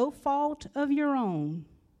 through no fault of your own,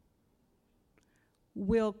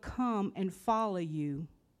 will come and follow you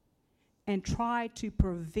and try to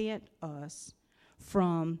prevent us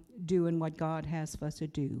from doing what God has for us to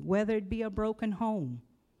do, whether it be a broken home,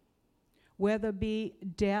 whether it be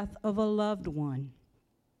death of a loved one,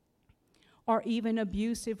 or even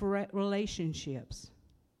abusive relationships,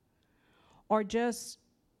 or just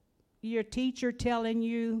your teacher telling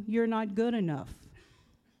you you're not good enough.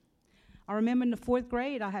 I remember in the 4th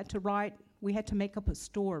grade, we had to make up a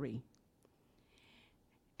story.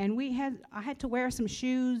 And I had to wear some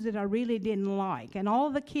shoes that I really didn't like. And all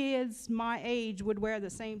the kids my age would wear the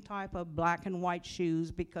same type of black and white shoes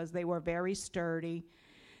because they were very sturdy,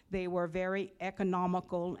 they were very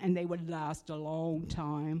economical, and they would last a long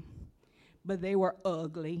time. But they were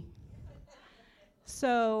ugly.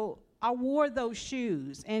 So I wore those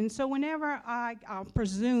shoes. And so whenever I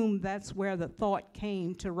presume that's where the thought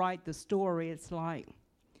came to write the story, it's like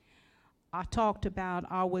I talked about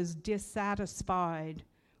I was dissatisfied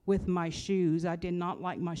with my shoes. I did not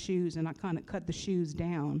like my shoes, and I kind of cut the shoes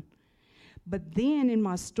down. But then in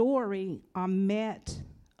my story, I met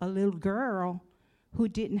a little girl who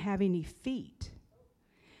didn't have any feet.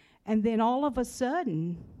 And then all of a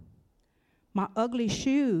sudden, my ugly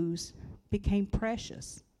shoes became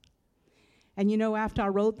precious. And you know, after I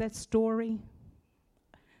wrote that story,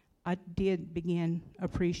 I did begin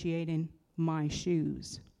appreciating my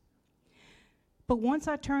shoes. But once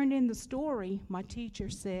I turned in the story, my teacher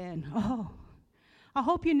said, "Oh, I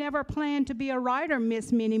hope you never planned to be a writer,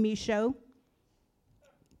 Miss Minnie Michaud,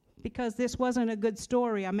 because this wasn't a good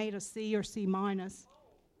story. I made a C or C minus."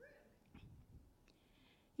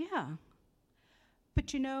 Yeah.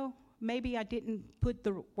 But you know, maybe I didn't put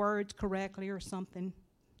the words correctly or something.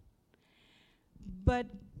 But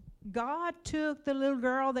God took the little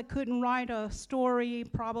girl that couldn't write a story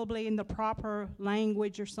probably in the proper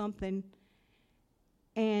language or something,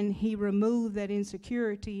 and he removed that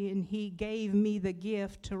insecurity, and he gave me the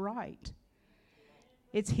gift to write.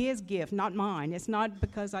 It's his gift, not mine. It's not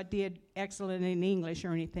because I did excellent in English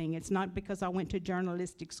or anything. It's not because I went to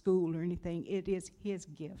journalistic school or anything. It is his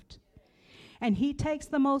gift. And he takes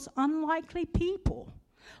the most unlikely people,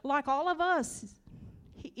 like all of us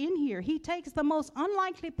in here. He takes the most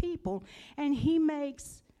unlikely people, and he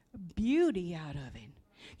makes beauty out of it.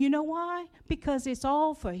 You know why? Because it's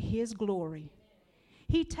all for his glory.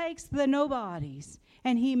 He takes the nobodies,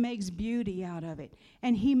 and he makes beauty out of it.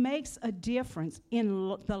 And he makes a difference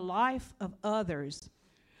in the life of others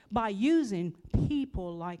by using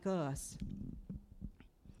people like us.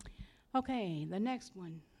 Okay, the next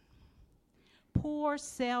one. Poor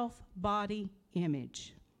self-body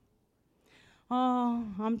image. Oh,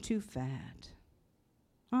 I'm too fat.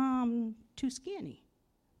 I'm too skinny.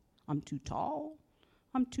 I'm too tall.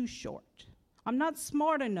 I'm too short. I'm not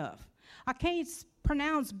smart enough. I can't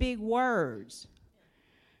pronounce big words.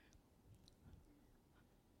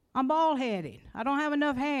 I'm bald-headed. I don't have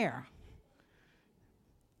enough hair.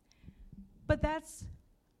 But that's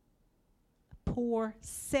poor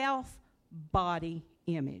self-body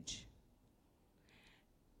image.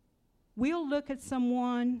 We'll look at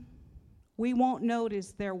someone, we won't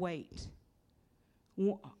notice their weight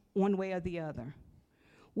one way or the other.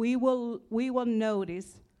 We will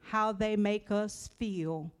notice how they make us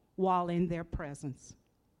feel while in their presence.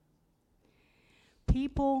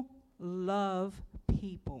 People love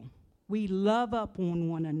people. We love up on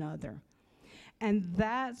one another. And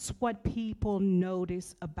that's what people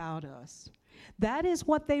notice about us. That is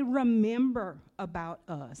what they remember about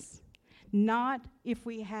us. Not if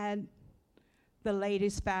we had the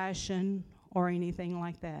latest fashion or anything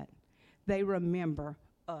like that. They remember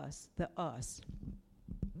us, the us.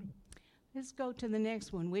 Let's go to the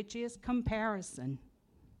next one, which is comparison.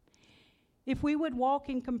 If we would walk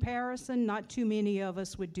in comparison, not too many of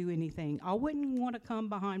us would do anything. I wouldn't want to come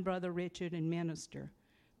behind Brother Richard and minister,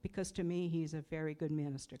 because to me, he's a very good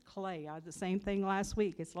minister. Clay, I did the same thing last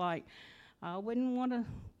week. It's like, I wouldn't want to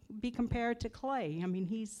be compared to Clay. I mean,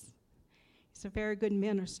 he's a very good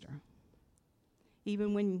minister.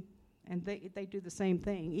 Even when, and they do the same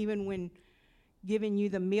thing, even when giving you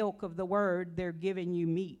the milk of the word, they're giving you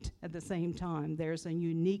meat at the same time. There's a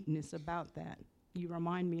uniqueness about that. Y'all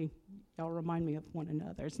remind me of one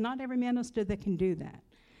another. It's not every minister that can do that.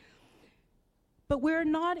 But we're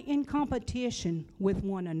not in competition with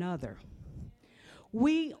one another.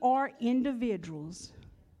 We are individuals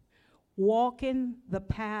walking the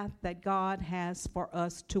path that God has for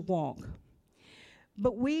us to walk.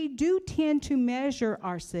 But we do tend to measure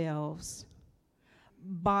ourselves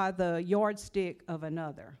by the yardstick of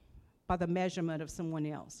another, by the measurement of someone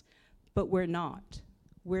else. But we're not.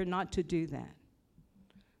 We're not to do that.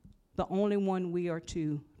 The only one we are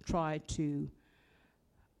to try to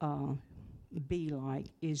be like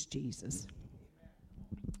is Jesus.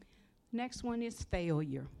 Next one is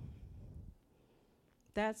failure.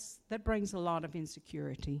 That brings a lot of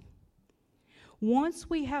insecurity. Once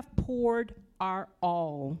we have poured our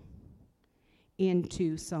all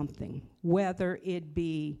into something, whether it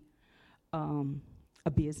be a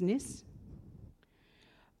business,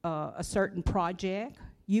 a certain project,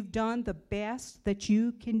 You've done the best that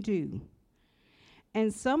you can do.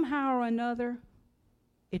 And somehow or another,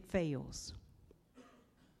 it fails.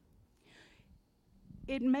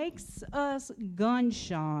 It makes us gun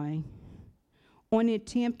shy on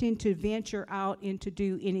attempting to venture out and to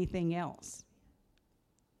do anything else.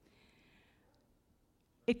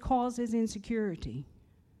 It causes insecurity.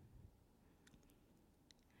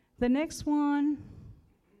 The next one,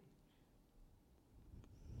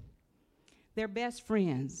 they're best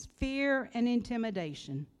friends. Fear and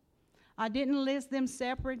intimidation. I didn't list them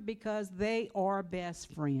separate because they are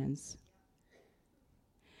best friends.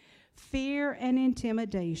 Fear and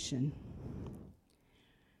intimidation.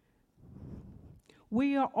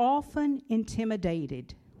 We are often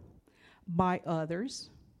intimidated by others,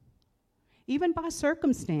 even by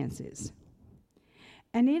circumstances.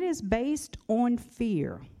 And it is based on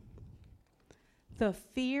fear. The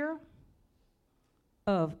fear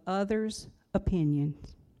of others'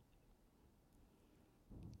 opinions.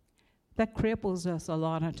 That cripples us a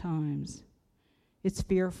lot of times. It's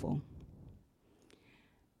fearful.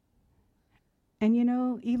 And you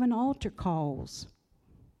know, even altar calls.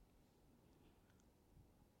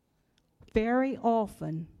 Very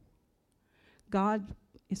often, God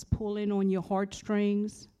is pulling on your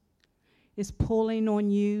heartstrings, is pulling on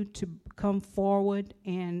you to come forward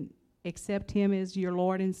and accept Him as your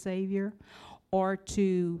Lord and Savior, or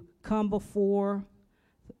to come before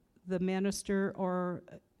the minister or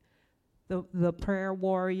the prayer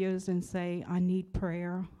warriors and say, I need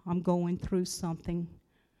prayer. I'm going through something.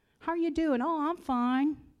 How are you doing? Oh, I'm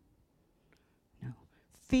fine. No.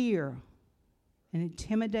 Fear and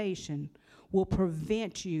intimidation will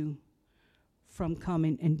prevent you from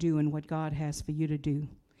coming and doing what God has for you to do,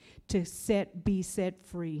 to be set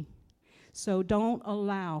free. So don't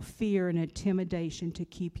allow fear and intimidation to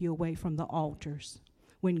keep you away from the altars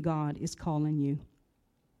when God is calling you.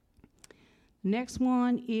 Next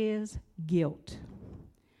one is guilt.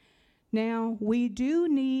 Now, we do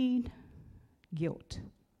need guilt.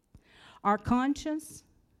 Our conscience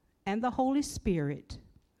and the Holy Spirit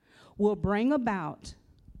will bring about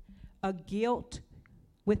a guilt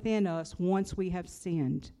within us once we have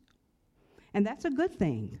sinned. And that's a good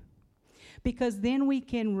thing, because then we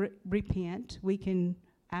can repent, we can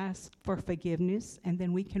ask for forgiveness, and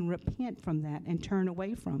then we can repent from that and turn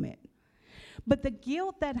away from it. But the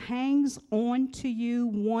guilt that hangs on to you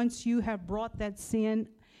once you have brought that sin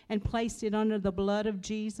and placed it under the blood of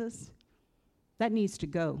Jesus, that needs to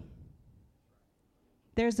go.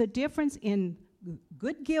 There's a difference in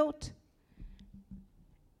good guilt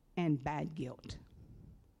and bad guilt.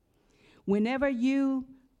 Whenever you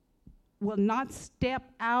will not step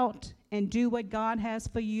out and do what God has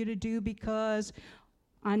for you to do because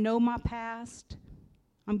I know my past,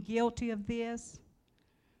 I'm guilty of this,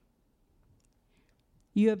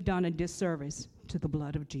 you have done a disservice to the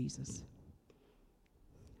blood of Jesus.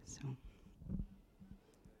 So,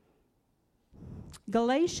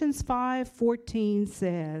 Galatians 5:14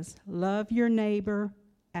 says, love your neighbor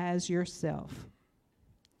as yourself.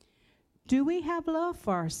 Do we have love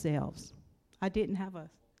for ourselves? I didn't have a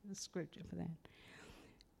scripture for that.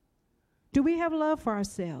 Do we have love for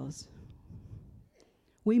ourselves?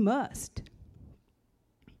 We must.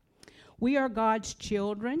 We are God's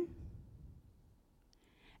children,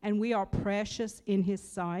 and we are precious in His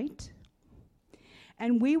sight,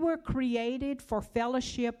 and we were created for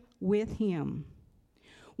fellowship with Him.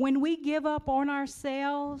 When we give up on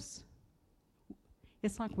ourselves,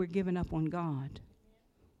 it's like we're giving up on God.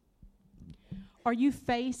 Are you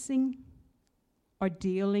facing or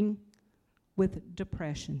dealing with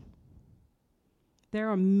depression? There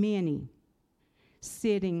are many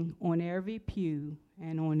sitting on every pew,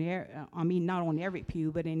 and not on every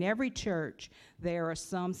pew, but in every church, there are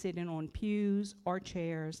some sitting on pews or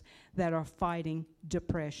chairs that are fighting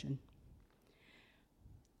depression.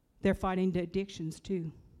 They're fighting the addictions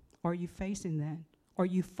too. Are you facing that? Are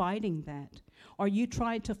you fighting that? Are you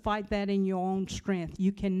trying to fight that in your own strength?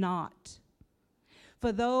 You cannot.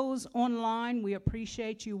 For those online, we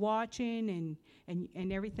appreciate you watching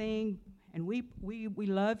and everything, and we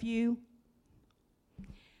love you.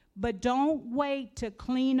 But don't wait to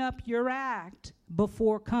clean up your act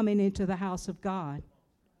before coming into the house of God.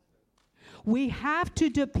 We have to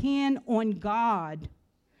depend on God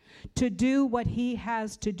to do what He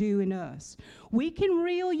has to do in us. We can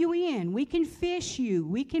reel you in. We can fish you.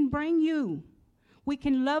 We can bring you. We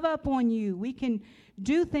can love up on you. We can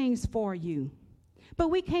do things for you. But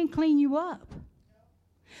we can't clean you up.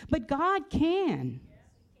 But God can.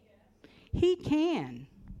 He can.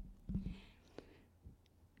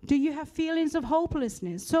 Do you have feelings of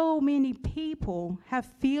hopelessness? So many people have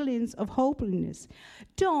feelings of hopelessness.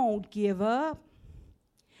 Don't give up.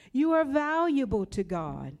 You are valuable to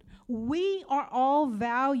God. We are all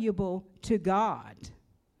valuable to God.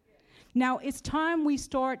 Now it's time we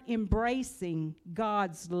start embracing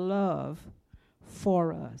God's love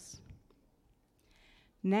for us.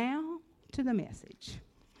 Now to the message.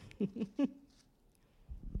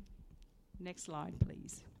 Next slide,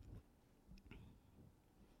 please.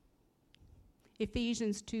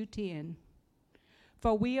 Ephesians 2:10.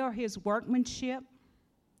 For we are his workmanship,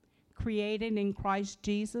 created in Christ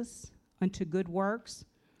Jesus unto good works,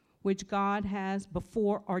 which God has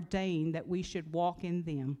before ordained that we should walk in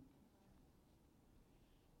them.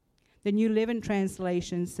 The New Living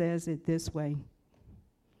Translation says it this way.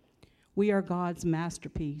 We are God's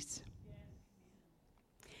masterpiece.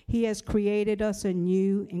 He has created us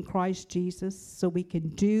anew in Christ Jesus so we can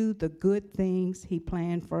do the good things he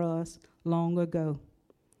planned for us long ago.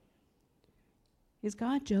 Is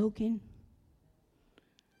God joking?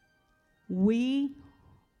 We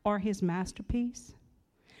are his masterpiece.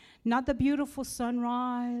 Not the beautiful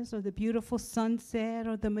sunrise or the beautiful sunset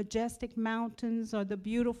or the majestic mountains or the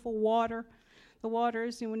beautiful water. The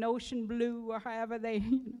waters in ocean blue or however they,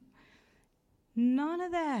 none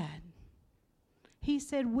of that. He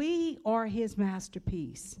said we are his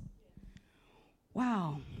masterpiece.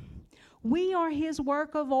 Wow. We are his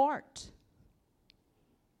work of art.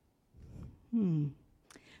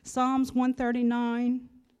 Psalms 139,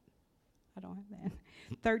 I don't have that.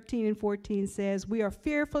 13 and 14 says, we are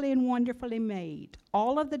fearfully and wonderfully made.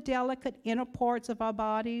 All of the delicate inner parts of our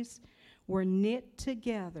bodies were knit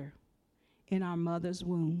together in our mother's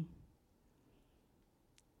womb.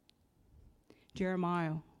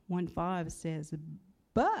 Jeremiah 1:5 says,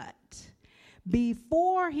 but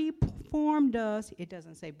before he formed us, it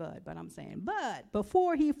doesn't say but I'm saying, but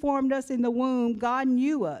before he formed us in the womb, God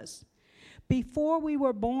knew us. Before we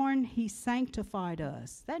were born, he sanctified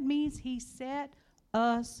us. That means he set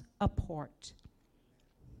us apart.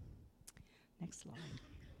 Next slide.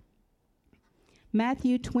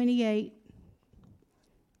 Matthew 28,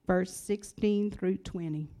 verse 16 through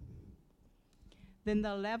 20. Then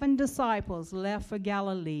the 11 disciples left for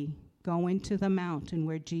Galilee, going to the mountain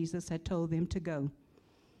where Jesus had told them to go.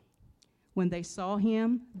 When they saw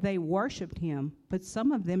him, they worshiped him, but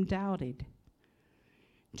some of them doubted.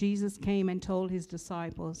 Jesus came and told his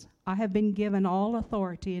disciples, I have been given all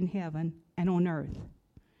authority in heaven and on earth.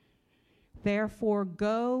 Therefore,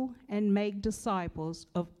 go and make disciples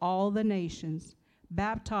of all the nations,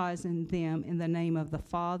 baptizing them in the name of the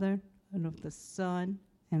Father and of the Son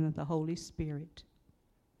and of the Holy Spirit.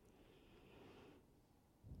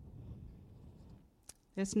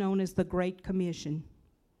 That's known as the Great Commission.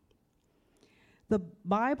 The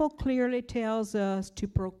Bible clearly tells us to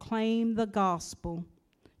proclaim the gospel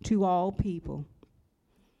to all people.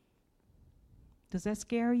 Does that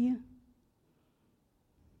scare you?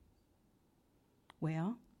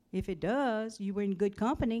 Well, if it does, you were in good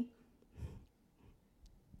company.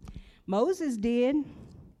 Moses did.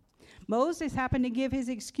 Moses happened to give his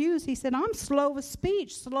excuse. He said, I'm slow of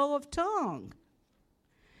speech, slow of tongue.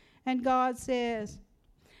 And God says,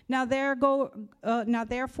 now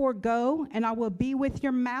therefore go, and I will be with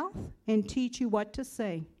your mouth and teach you what to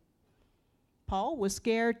say. Paul was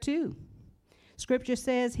scared too. Scripture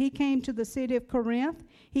says he came to the city of Corinth.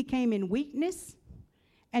 He came in weakness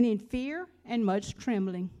and in fear and much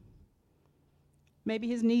trembling. Maybe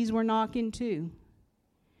his knees were knocking too.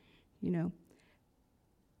 You know.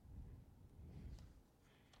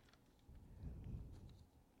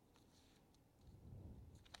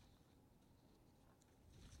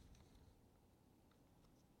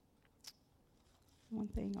 One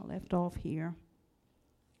thing I left off here.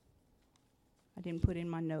 I didn't put in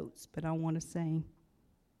my notes, but I want to say.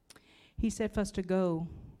 He said for us to go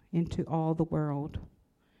into all the world.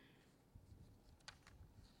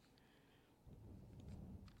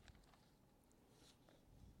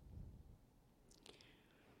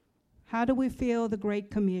 How do we feel the Great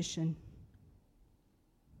Commission?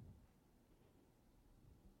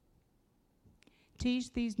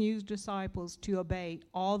 Teach these new disciples to obey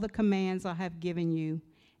all the commands I have given you,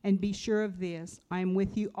 and be sure of this, I am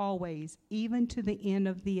with you always, even to the end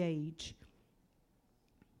of the age.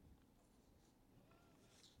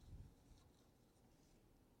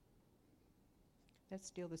 That's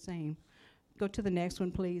still the same. Go to the next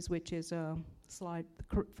one, please, which is slide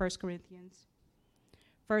 1 Corinthians.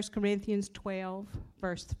 1 Corinthians 12,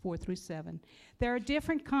 verse 4 through 7. There are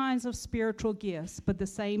different kinds of spiritual gifts, but the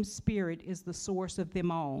same Spirit is the source of them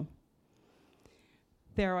all.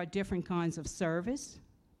 There are different kinds of service,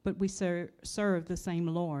 but we serve the same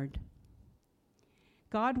Lord.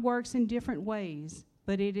 God works in different ways,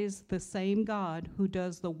 but it is the same God who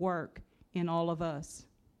does the work in all of us.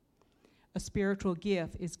 A spiritual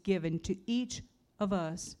gift is given to each of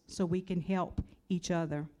us so we can help each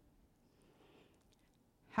other.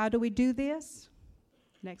 How do we do this?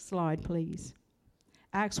 Next slide, please.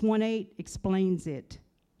 Acts 1:8 explains it.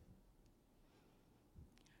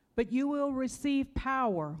 But you will receive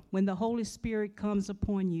power when the Holy Spirit comes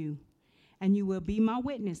upon you, and you will be my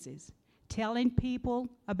witnesses, telling people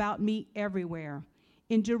about me everywhere,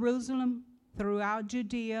 in Jerusalem, throughout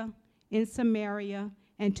Judea, in Samaria,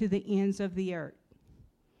 and to the ends of the earth.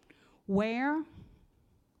 Where?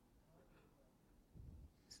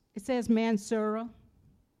 It says Mansura,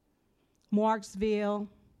 Marksville,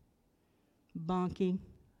 Bunkie,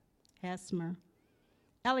 Hesmer,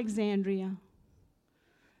 Alexandria.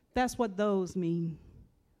 That's what those mean.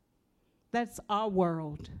 That's our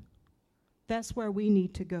world. That's where we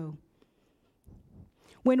need to go.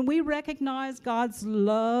 When we recognize God's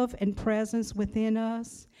love and presence within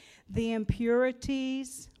us, the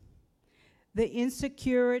impurities, the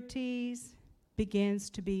insecurities begins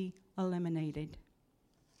to be eliminated.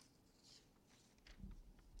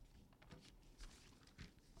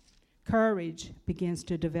 Courage begins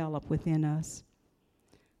to develop within us.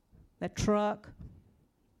 That truck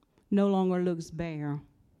no longer looks bare.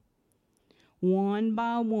 One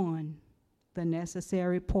by one, the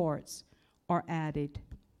necessary parts are added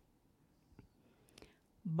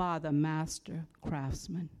by the master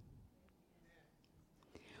craftsman.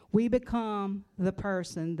 We become the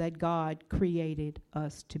person that God created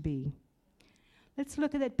us to be. Let's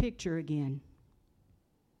look at that picture again.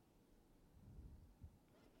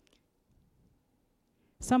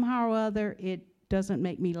 Somehow or other, it doesn't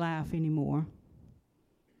make me laugh anymore.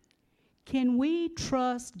 Can we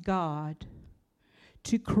trust God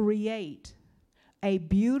to create a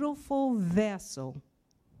beautiful vessel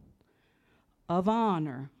of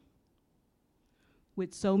honor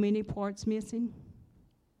with so many parts missing?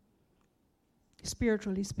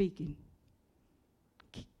 Spiritually speaking,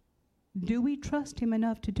 do we trust him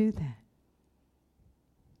enough to do that?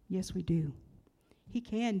 Yes, we do. He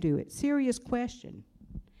can do it. Serious question.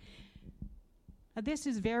 Now, this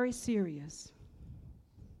is very serious.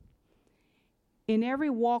 In every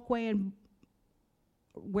walkway and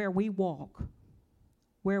where we walk,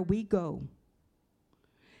 where we go,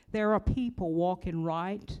 there are people walking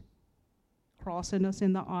right, crossing us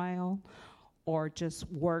in the aisle, or just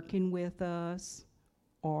working with us,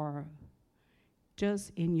 or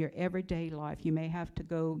just in your everyday life. You may have to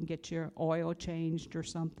go and get your oil changed or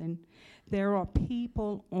something. There are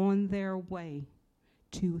people on their way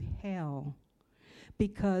to hell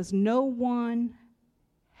because no one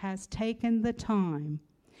has taken the time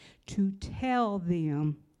to tell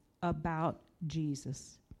them about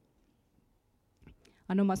Jesus.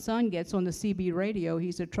 I know my son gets on the CB radio.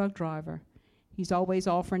 He's a truck driver. He's always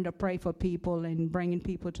offering to pray for people and bringing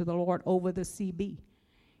people to the Lord over the CB.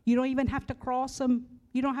 You don't even have to cross them.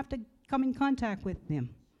 You don't have to come in contact with them.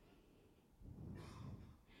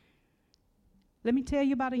 Let me tell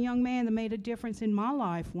you about a young man that made a difference in my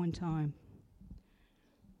life one time.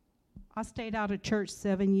 I stayed out of church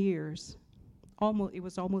 7 years. It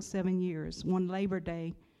was almost 7 years. One Labor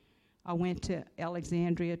Day, I went to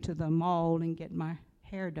Alexandria to the mall and get my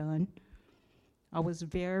hair done. I was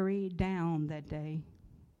very down that day.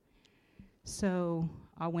 So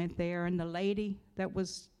I went there, and the lady that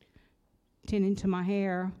was tending to my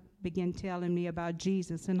hair began telling me about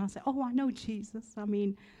Jesus. And I said, oh, I know Jesus. I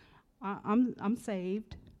mean, I'm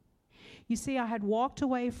saved. You see, I had walked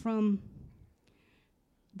away from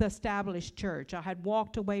the established church. I had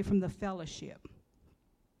walked away from the fellowship.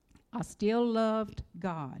 I still loved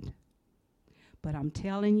God. But I'm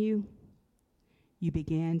telling you, you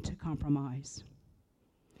began to compromise.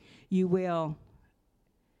 You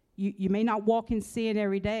may not walk in sin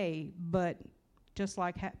every day, but just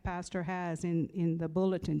like Pastor has in the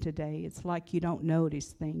bulletin today, it's like you don't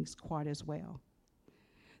notice things quite as well.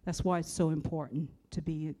 That's why it's so important to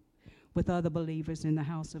be with other believers in the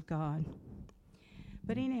house of God.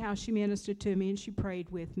 But anyhow, she ministered to me and she prayed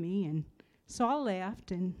with me, and so I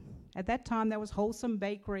left. And at that time, there was Wholesome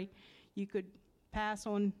Bakery. You could pass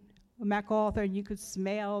on MacArthur and you could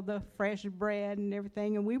smell the fresh bread and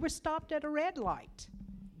everything, and we were stopped at a red light.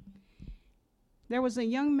 There was a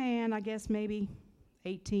young man, I guess maybe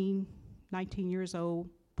 18, 19 years old,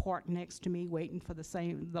 parked next to me waiting for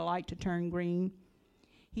the light to turn green.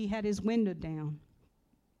 He had his window down.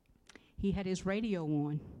 He had his radio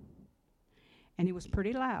on, and it was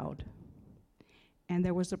pretty loud. And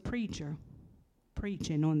there was a preacher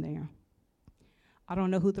preaching on there. I don't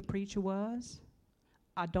know who the preacher was.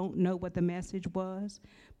 I don't know what the message was,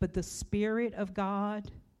 but the Spirit of God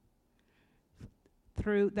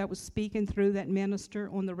that was speaking through that minister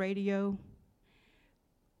on the radio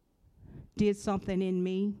did something in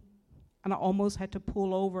me, and I almost had to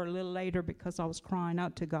pull over a little later because I was crying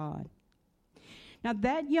out to God. Now,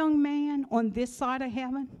 that young man on this side of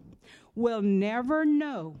heaven will never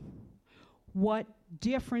know what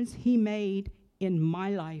difference he made in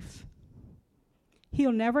my life.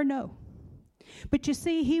 He'll never know. But you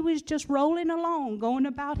see, he was just rolling along, going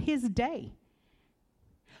about his day,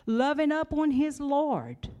 loving up on his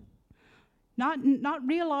Lord, not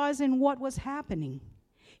realizing what was happening.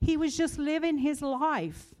 He was just living his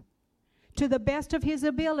life to the best of his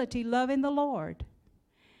ability, loving the Lord.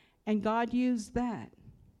 And God used that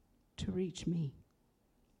to reach me.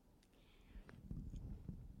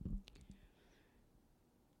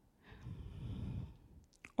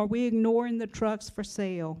 Are we ignoring the trucks for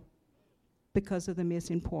sale because of the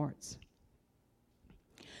missing parts?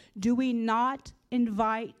 Do we not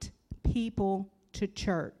invite people to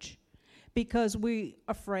church because we're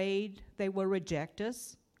afraid they will reject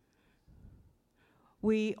us?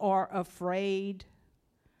 We are afraid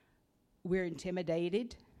we're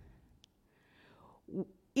intimidated.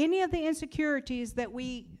 Any of the insecurities that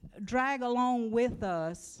we drag along with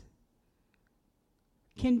us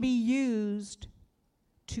can be used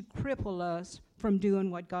to cripple us from doing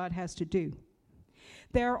what God has to do.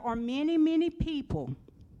 There are many, many people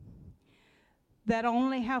that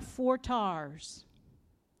only have 4 tires.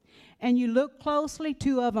 And you look closely,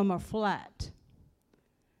 2 of them are flat.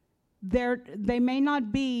 They may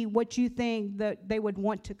not be what you think that they would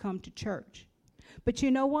want to come to church. But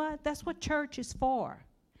you know what? That's what church is for.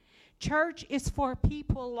 Church is for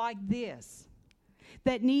people like this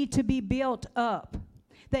that need to be built up,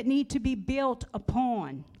 that need to be built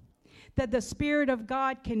upon, that the Spirit of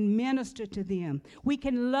God can minister to them. We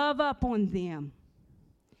can love up on them.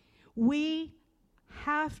 We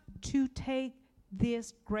have to take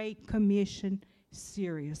this Great Commission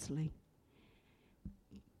seriously.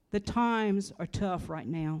 The times are tough right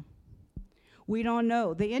now. We don't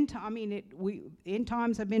know. The end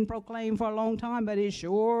times have been proclaimed for a long time, but it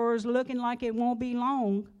sure is looking like it won't be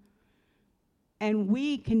long. And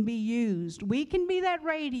we can be used. We can be that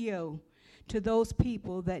radio to those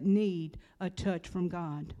people that need a touch from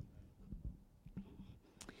God.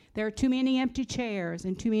 There are too many empty chairs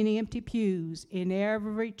and too many empty pews in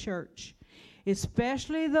every church,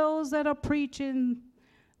 especially those that are preaching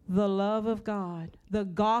the love of God, the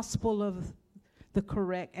gospel of the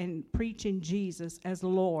correct, and preaching Jesus as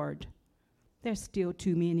Lord. There's still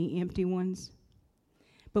too many empty ones,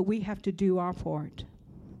 but we have to do our part.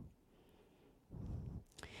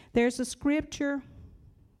 There's a scripture,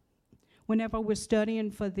 whenever we're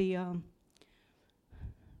studying for the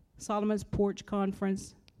Solomon's Porch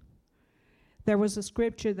Conference, there was a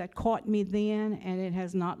scripture that caught me then, and it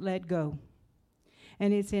has not let go.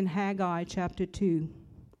 And it's in Haggai chapter 2.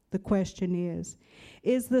 The question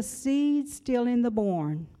is the seed still in the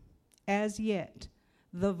barn? As yet,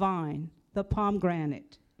 the vine, the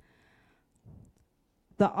pomegranate,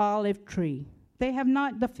 the olive tree,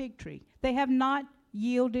 the fig tree, they have not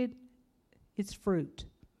yielded its fruit.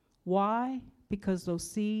 Why? Because those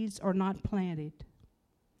seeds are not planted.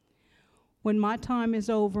 When my time is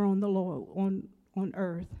over on the Lord, on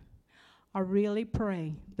earth, I really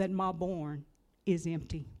pray that my barn is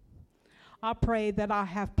empty. I pray that I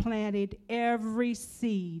have planted every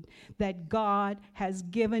seed that God has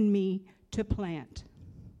given me to plant.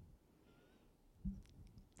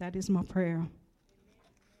 That is my prayer.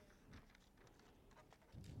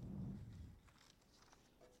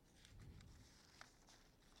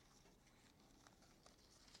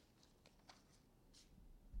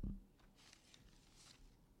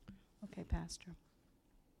 Okay, Pastor.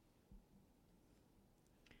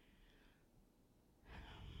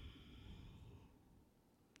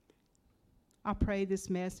 I pray this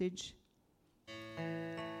message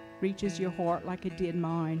reaches your heart like it did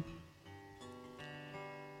mine,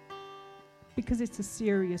 because it's a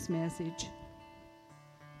serious message.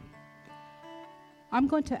 I'm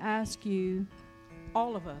going to ask you,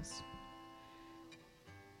 all of us,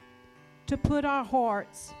 to put our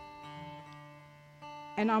hearts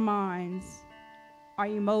and our minds, our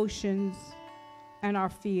emotions, and our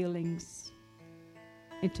feelings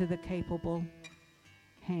into the capable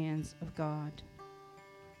hands of God.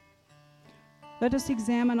 Let us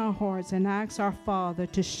examine our hearts and ask our Father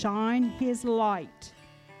to shine His light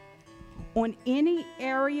on any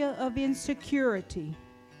area of insecurity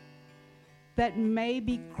that may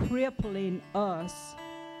be crippling us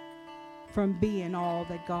from being all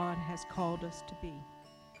that God has called us to be.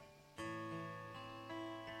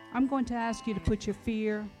 I'm going to ask you to put your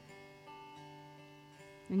fear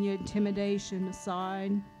and your intimidation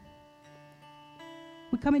aside.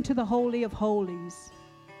 We come into the Holy of Holies.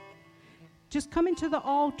 Just come into the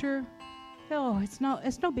altar. Oh, it's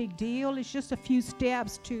no big deal. It's just a few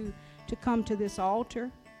steps to come to this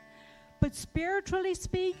altar. But spiritually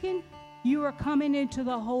speaking, you are coming into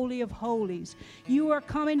the Holy of Holies. You are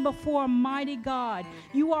coming before a mighty God.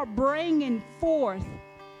 You are bringing forth,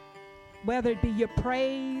 whether it be your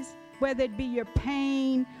praise, whether it be your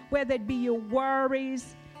pain, whether it be your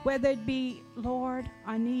worries, whether it be, Lord,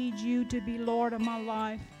 I need you to be Lord of my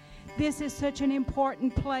life. This is such an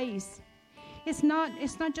important place. It's not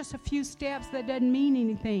just a few steps that doesn't mean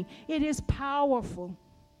anything. It is powerful.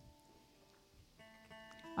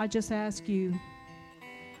 I just ask you,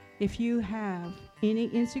 if you have any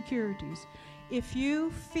insecurities, if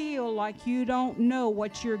you feel like you don't know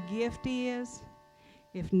what your gift is,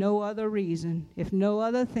 if no other reason, if no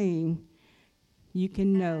other thing, you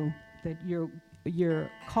can know that your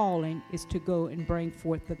calling is to go and bring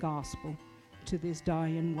forth the gospel to this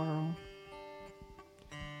dying world.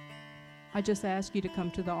 I just ask you to come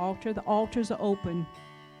to the altar. The altars are open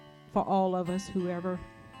for all of us, whoever.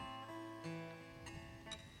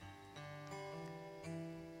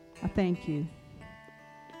 I thank you,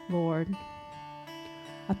 Lord.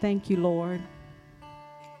 I thank you, Lord,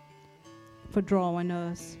 for drawing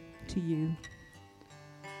us to you.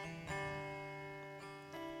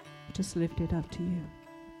 Just lift it up to you.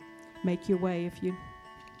 Make your way if you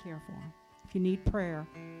care for it. If you need prayer,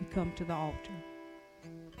 you come to the altar.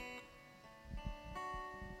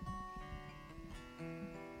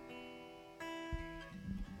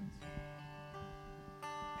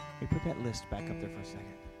 Hey, put that list back up there for a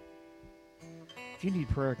second. If you need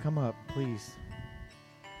prayer, come up, please.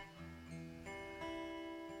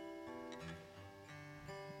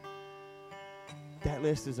 That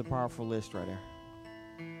list is a powerful list right there.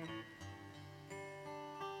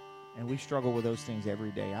 And we struggle with those things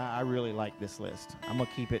every day. I really like this list. I'm going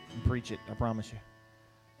to keep it and preach it, I promise you.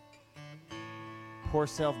 Poor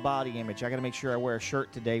self-body image. I got to make sure I wear a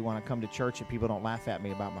shirt today when I come to church and people don't laugh at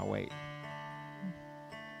me about my weight.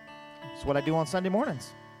 It's what I do on Sunday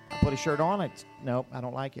mornings. I put a shirt on. Nope, I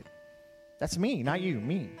don't like it. That's me, not you.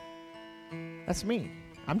 Me. That's me.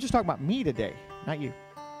 I'm just talking about me today, not you.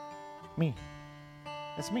 Me.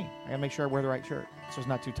 That's me. I got to make sure I wear the right shirt so it's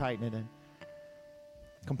not too tight in it.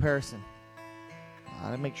 Comparison. I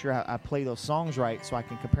got to make sure I play those songs right so I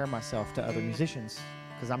can compare myself to other musicians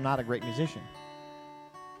because I'm not a great musician.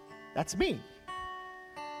 That's me.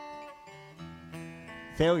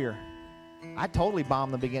 Failure. I totally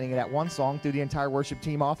bombed the beginning of that one song, threw the entire worship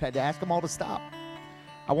team off, had to ask them all to stop.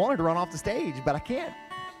 I wanted to run off the stage, but I can't.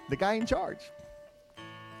 The guy in charge.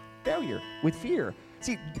 Failure with fear.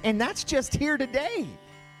 See, and that's just here today.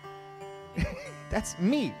 That's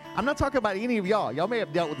me. I'm not talking about any of y'all. Y'all may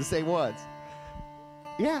have dealt with the same ones.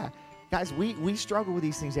 Yeah. Guys, we struggle with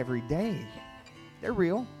these things every day. They're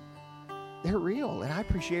real. They're real, and I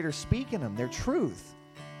appreciate her speaking them. They're truth.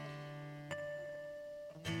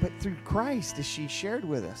 But through Christ, as she shared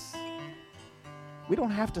with us, we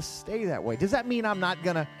don't have to stay that way. Does that mean I'm not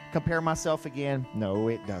going to compare myself again? No,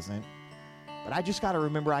 it doesn't. But I just got to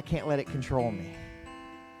remember I can't let it control me.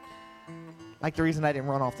 Like the reason I didn't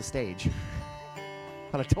run off the stage.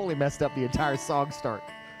 But I totally messed up the entire song start.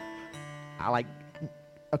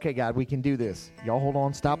 Okay, God, we can do this. Y'all hold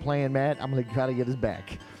on, stop playing, Matt. I'm going to try to get us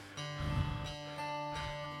back.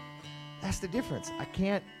 That's the difference. I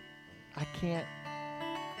can't,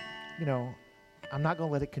 I'm not going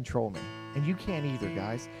to let it control me. And you can't either,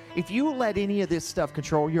 guys. If you let any of this stuff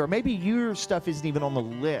control you, or maybe your stuff isn't even on the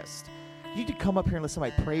list, you need to come up here and let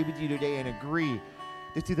somebody pray with you today and agree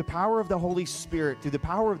that through the power of the Holy Spirit, through the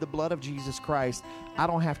power of the blood of Jesus Christ, I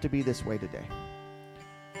don't have to be this way today.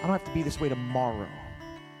 I don't have to be this way tomorrow.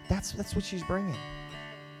 That's what she's bringing.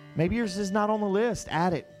 Maybe yours is not on the list.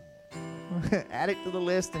 Add it. Add it to the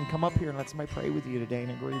list and come up here and let somebody pray with you today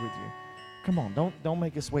and agree with you. Come on, don't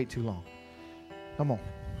make us wait too long. Come on.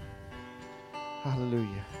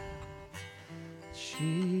 Hallelujah.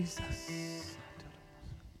 Jesus.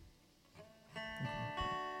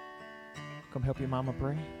 Come help your mama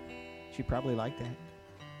pray. She'd probably like that.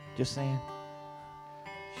 Just saying.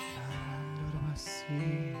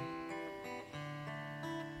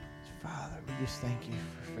 Father, we just thank you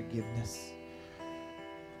for forgiveness.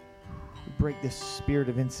 We break this spirit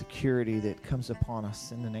of insecurity that comes upon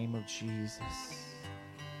us in the name of Jesus.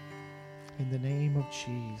 In the name of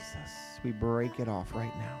Jesus, we break it off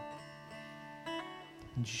right now.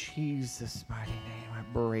 In Jesus' mighty name, I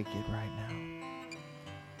break it right now.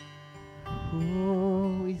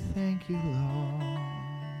 Oh, we thank you, Lord.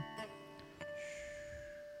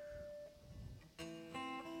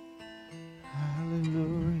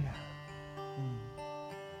 Hallelujah.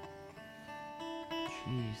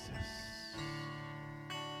 Jesus.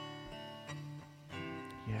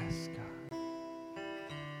 Yes, God.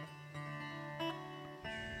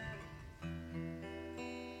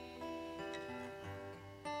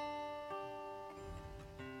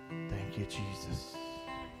 Thank you, Jesus.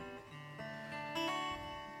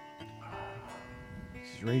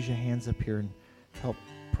 Just raise your hands up here and help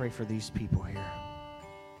pray for these people here.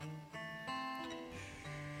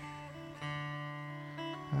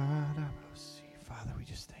 Father, we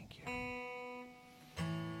just thank you.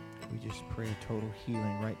 We just pray a total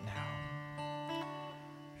healing right now.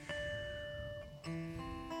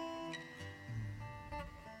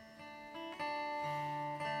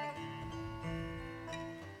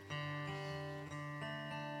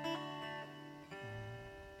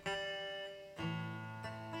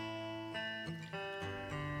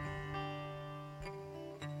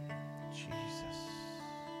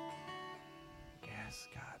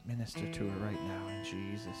 Minister to her right now in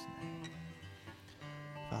Jesus' name.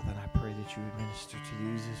 Father, and I pray that you would minister to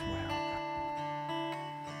these as well, God.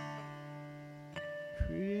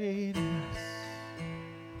 Create in us.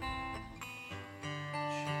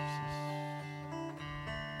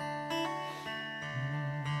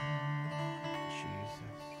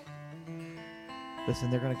 Jesus.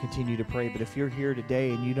 Listen, they're going to continue to pray, but if you're here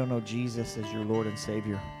today and you don't know Jesus as your Lord and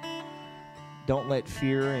Savior, don't let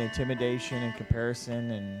fear and intimidation and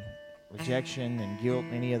comparison and rejection and guilt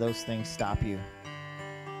and any of those things stop you.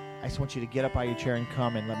 I just want you to get up out of your chair and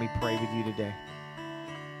come and let me pray with you today.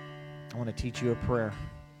 I want to teach you a prayer.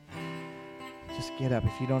 Just get up.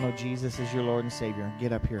 If you don't know Jesus as your Lord and Savior,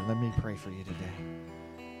 get up here. Let me pray for you today.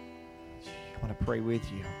 I want to pray with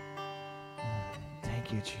you.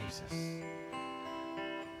 Thank you, Jesus.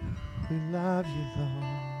 We love you,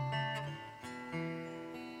 Lord.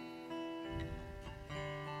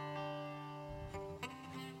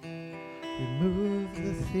 Remove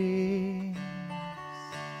the things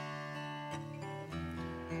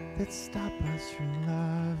that stop us from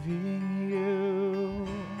loving you.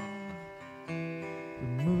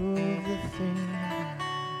 Remove the things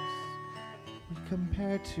we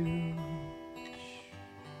compare to.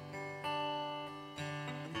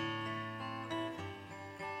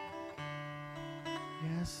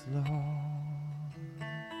 Yes, Lord.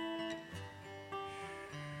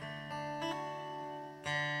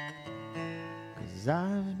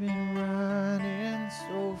 I've been running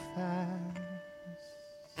so fast,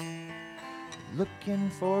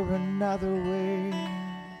 looking for another way,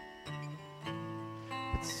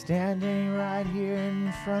 but standing right here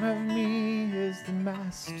in front of me is the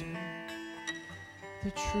Master,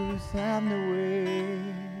 the truth and the way.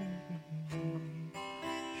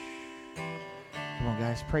 Come on,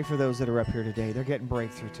 guys, pray for those that are up here today. They're getting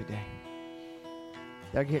breakthrough today.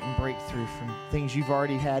 They're getting breakthrough from things you've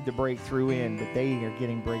already had to break through in, but they are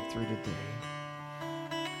getting breakthrough today.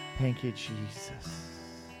 Thank you, Jesus.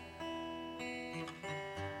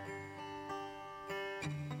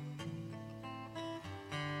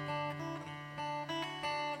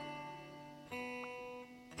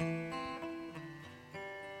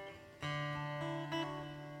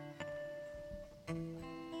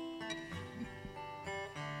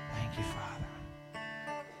 Thank you, Father.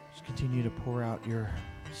 Just continue to pour out your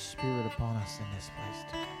Spirit upon us in this place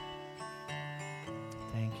today.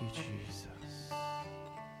 Thank you, Jesus.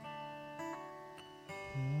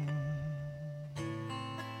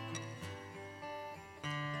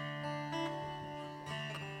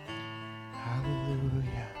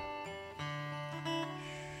 Hallelujah.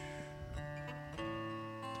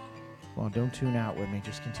 Well, don't tune out with me.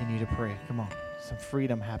 Just continue to pray. Come on. Some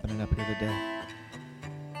freedom happening up here today.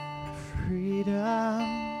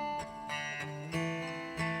 Freedom.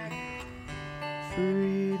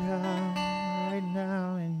 Freedom right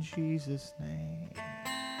now in Jesus' name.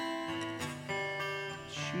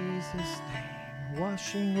 Jesus' name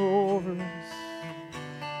washing over us.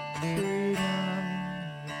 Freedom,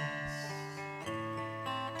 yes.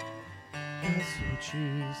 Yes, oh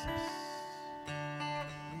Jesus.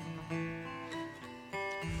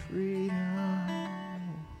 Freedom.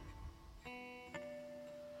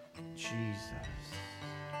 Jesus.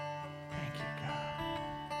 Thank you, God.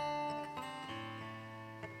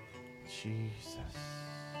 Jesus.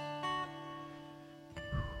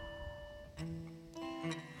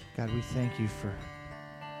 God, we thank you for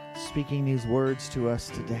speaking these words to us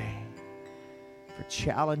today, for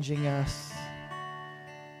challenging us,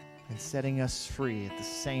 and setting us free at the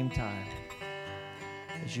same time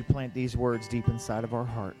as you plant these words deep inside of our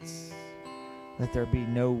hearts. Let there be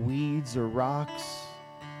no weeds or rocks,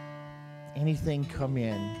 anything come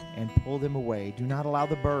in and pull them away. Do not allow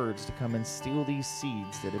the birds to come and steal these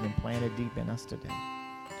seeds that have been planted deep in us today.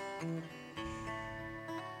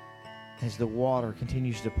 As the water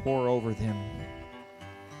continues to pour over them,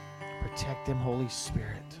 protect them, Holy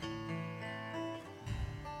Spirit,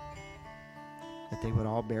 that they would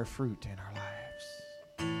all bear fruit in our lives.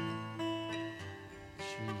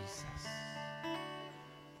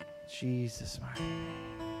 Jesus, my name.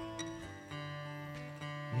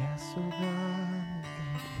 Yes, oh God,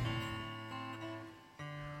 thank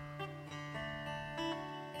you.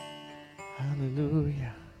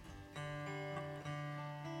 Hallelujah.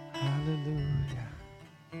 Hallelujah.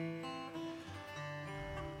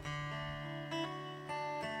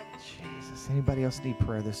 Jesus. Anybody else need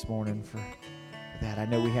prayer this morning for that? I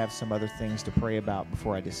know we have some other things to pray about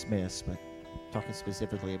before I dismiss, but talking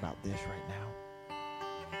specifically about this right now.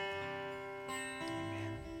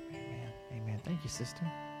 Amen. Amen. Amen. Thank you, sister.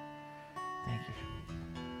 Thank you.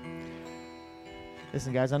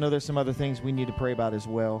 Listen, guys, I know there's some other things we need to pray about as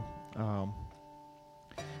well.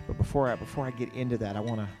 But before I get into that, I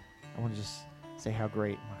want to just say how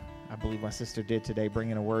great I believe my sister did today,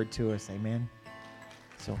 bringing a word to us. Amen.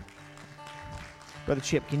 So, Brother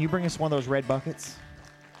Chip, can you bring us one of those red buckets?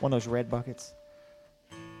 One of those red buckets.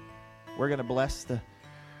 We're going to bless the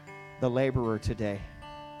laborer today.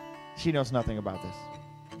 She knows nothing about this.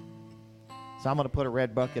 So I'm going to put a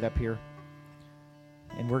red bucket up here.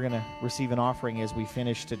 And we're going to receive an offering as we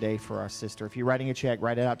finish today for our sister. If you're writing a check,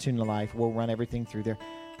 write it out to New Life. We'll run everything through there.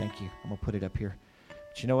 Thank you. I'm going to put it up here.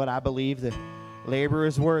 But you know what? I believe the laborer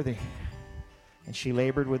is worthy. And she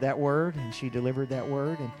labored with that word, and she delivered that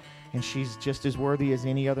word. And she's just as worthy as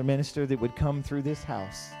any other minister that would come through this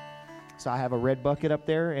house. So I have a red bucket up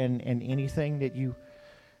there, and anything that you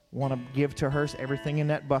want to give to her, everything in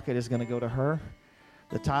that bucket is going to go to her.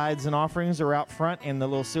 The tithes and offerings are out front in the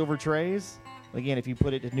little silver trays. Again, if you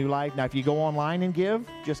put it to New Life. Now, if you go online and give,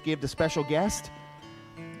 just give the special guest.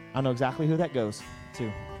 I know exactly who that goes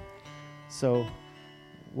to. So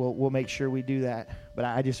we'll make sure we do that. But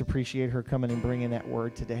I just appreciate her coming and bringing that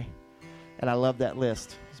word today. And I love that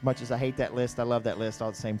list. As much as I hate that list, I love that list all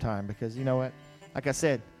at the same time. Because you know what? Like I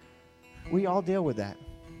said, we all deal with that.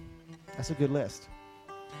 That's a good list.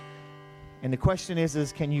 And the question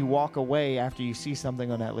is can you walk away after you see something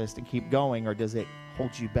on that list and keep going, or does it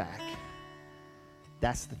hold you back?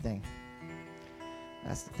 That's the thing.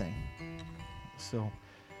 That's the thing. So,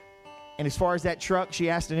 and as far as that truck, she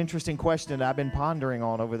asked an interesting question that I've been pondering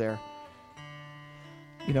on over there.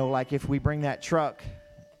 You know, like if we bring that truck,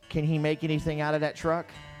 can he make anything out of that truck?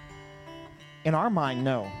 In our mind,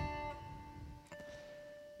 no.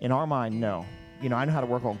 In our mind, no. You know, I know how to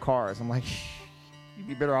work on cars. I'm like, you'd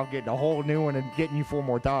be better off getting a whole new one and getting you 4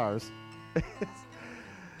 more tires.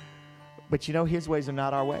 But you know, his ways are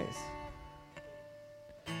not our ways.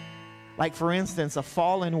 Like, for instance, a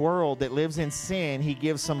fallen world that lives in sin, he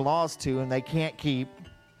gives some laws to and they can't keep.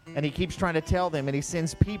 And he keeps trying to tell them, and he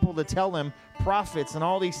sends people to tell them, prophets and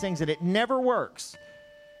all these things, and it never works.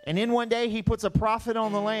 And then one day he puts a prophet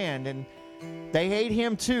on the land, and they hate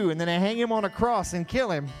him too, and then they hang him on a cross and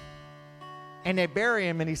kill him. And they bury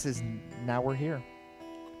him, and he says, now we're here.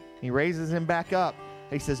 He raises him back up.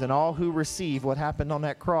 He says, and all who receive what happened on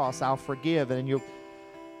that cross, I'll forgive. And you'll...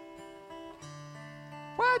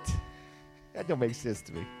 What? That don't make sense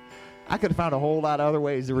to me. I could have found a whole lot of other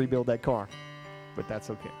ways to rebuild that car. But that's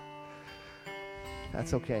okay.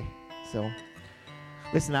 That's okay. So,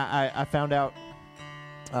 listen, I found out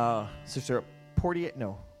Sister Portery,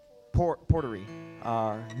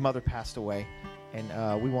 our mother passed away. And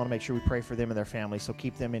we want to make sure we pray for them and their family. So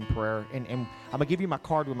keep them in prayer. And I'm going to give you my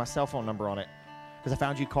card with my cell phone number on it. Because I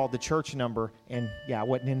found you called the church number. And, yeah, I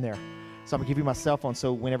wasn't in there. So I'm going to give you my cell phone.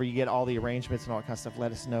 So whenever you get all the arrangements and all that kind of stuff,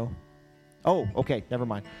 let us know. Oh, okay. Never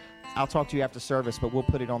mind. I'll talk to you after service, but we'll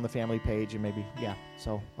put it on the family page and maybe, yeah.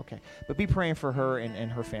 So, okay. But be praying for her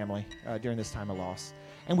and her family during this time of loss.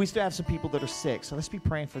 And we still have some people that are sick. So let's be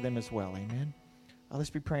praying for them as well. Amen. Let's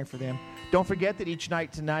be praying for them. Don't forget that each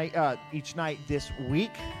night this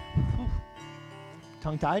week,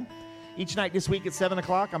 tongue-tied, each night this week at 7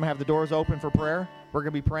 o'clock, I'm going to have the doors open for prayer. We're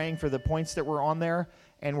going to be praying for the points that were on there,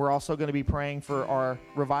 and we're also going to be praying for our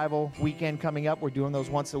revival weekend coming up. We're doing those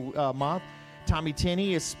once a month. Tommy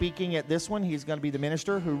Tinney is speaking at this one. He's going to be the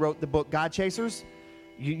minister who wrote the book God Chasers.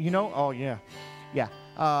 You know? Oh, yeah.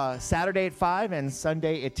 Yeah. Saturday at 5 and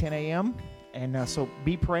Sunday at 10 a.m., and so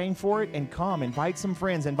be praying for it and come. Invite some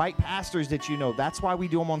friends. Invite pastors that you know. That's why we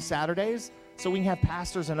do them on Saturdays, so we can have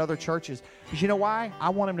pastors in other churches. Because you know why? I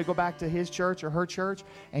want him to go back to his church or her church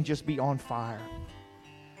and just be on fire.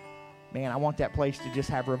 Man, I want that place to just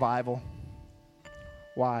have revival.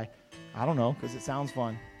 Why? I don't know, because it sounds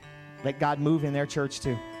fun. Let God move in their church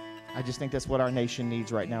too. I just think that's what our nation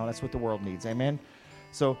needs right now. That's what the world needs. Amen?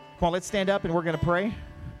 So, come on, let's stand up and we're going to pray.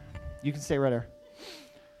 You can stay right there.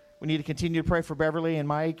 We need to continue to pray for Beverly and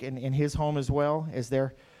Mike and his home as well as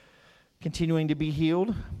they're continuing to be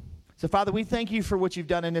healed. So, Father, we thank you for what you've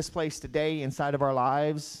done in this place today inside of our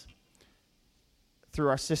lives through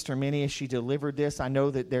our sister Minnie as she delivered this. I know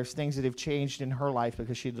that there's things that have changed in her life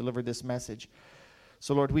because she delivered this message.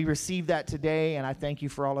 So, Lord, we receive that today, and I thank you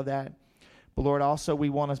for all of that. But, Lord, also we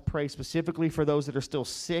want to pray specifically for those that are still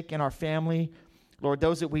sick in our family. Lord,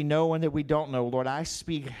 those that we know and that we don't know, Lord, I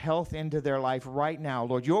speak health into their life right now.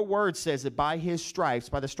 Lord, your word says that by his stripes,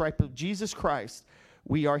 by the stripe of Jesus Christ,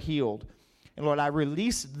 we are healed. And Lord, I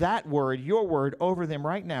release that word, your word, over them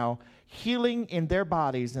right now, healing in their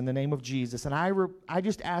bodies in the name of Jesus. And I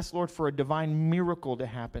just ask, Lord, for a divine miracle to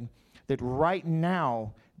happen, that right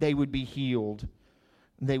now they would be healed.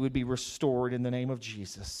 They would be restored in the name of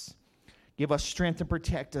Jesus. Give us strength and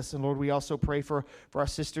protect us. And Lord, we also pray for our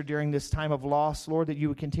sister during this time of loss, Lord, that you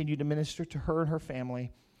would continue to minister to her and her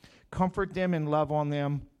family. Comfort them and love on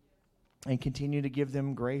them and continue to give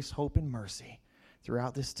them grace, hope, and mercy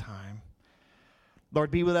throughout this time. Lord,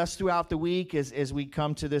 be with us throughout the week as we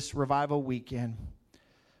come to this revival weekend.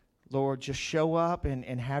 Lord, just show up and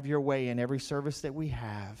have your way in every service that we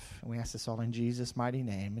have. And we ask this all in Jesus' mighty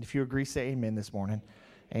name. And if you agree, say amen this morning.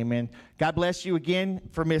 Amen. God bless you again.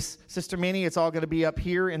 For Miss Sister Minnie, it's all going to be up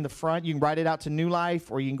here in the front. You can write it out to New Life,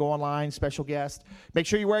 or you can go online, special guest. Make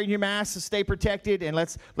sure you're wearing your mask to stay protected, and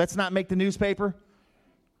let's not make the newspaper.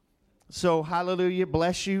 So, hallelujah,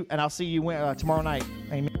 bless you, and I'll see you tomorrow night.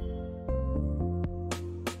 Amen.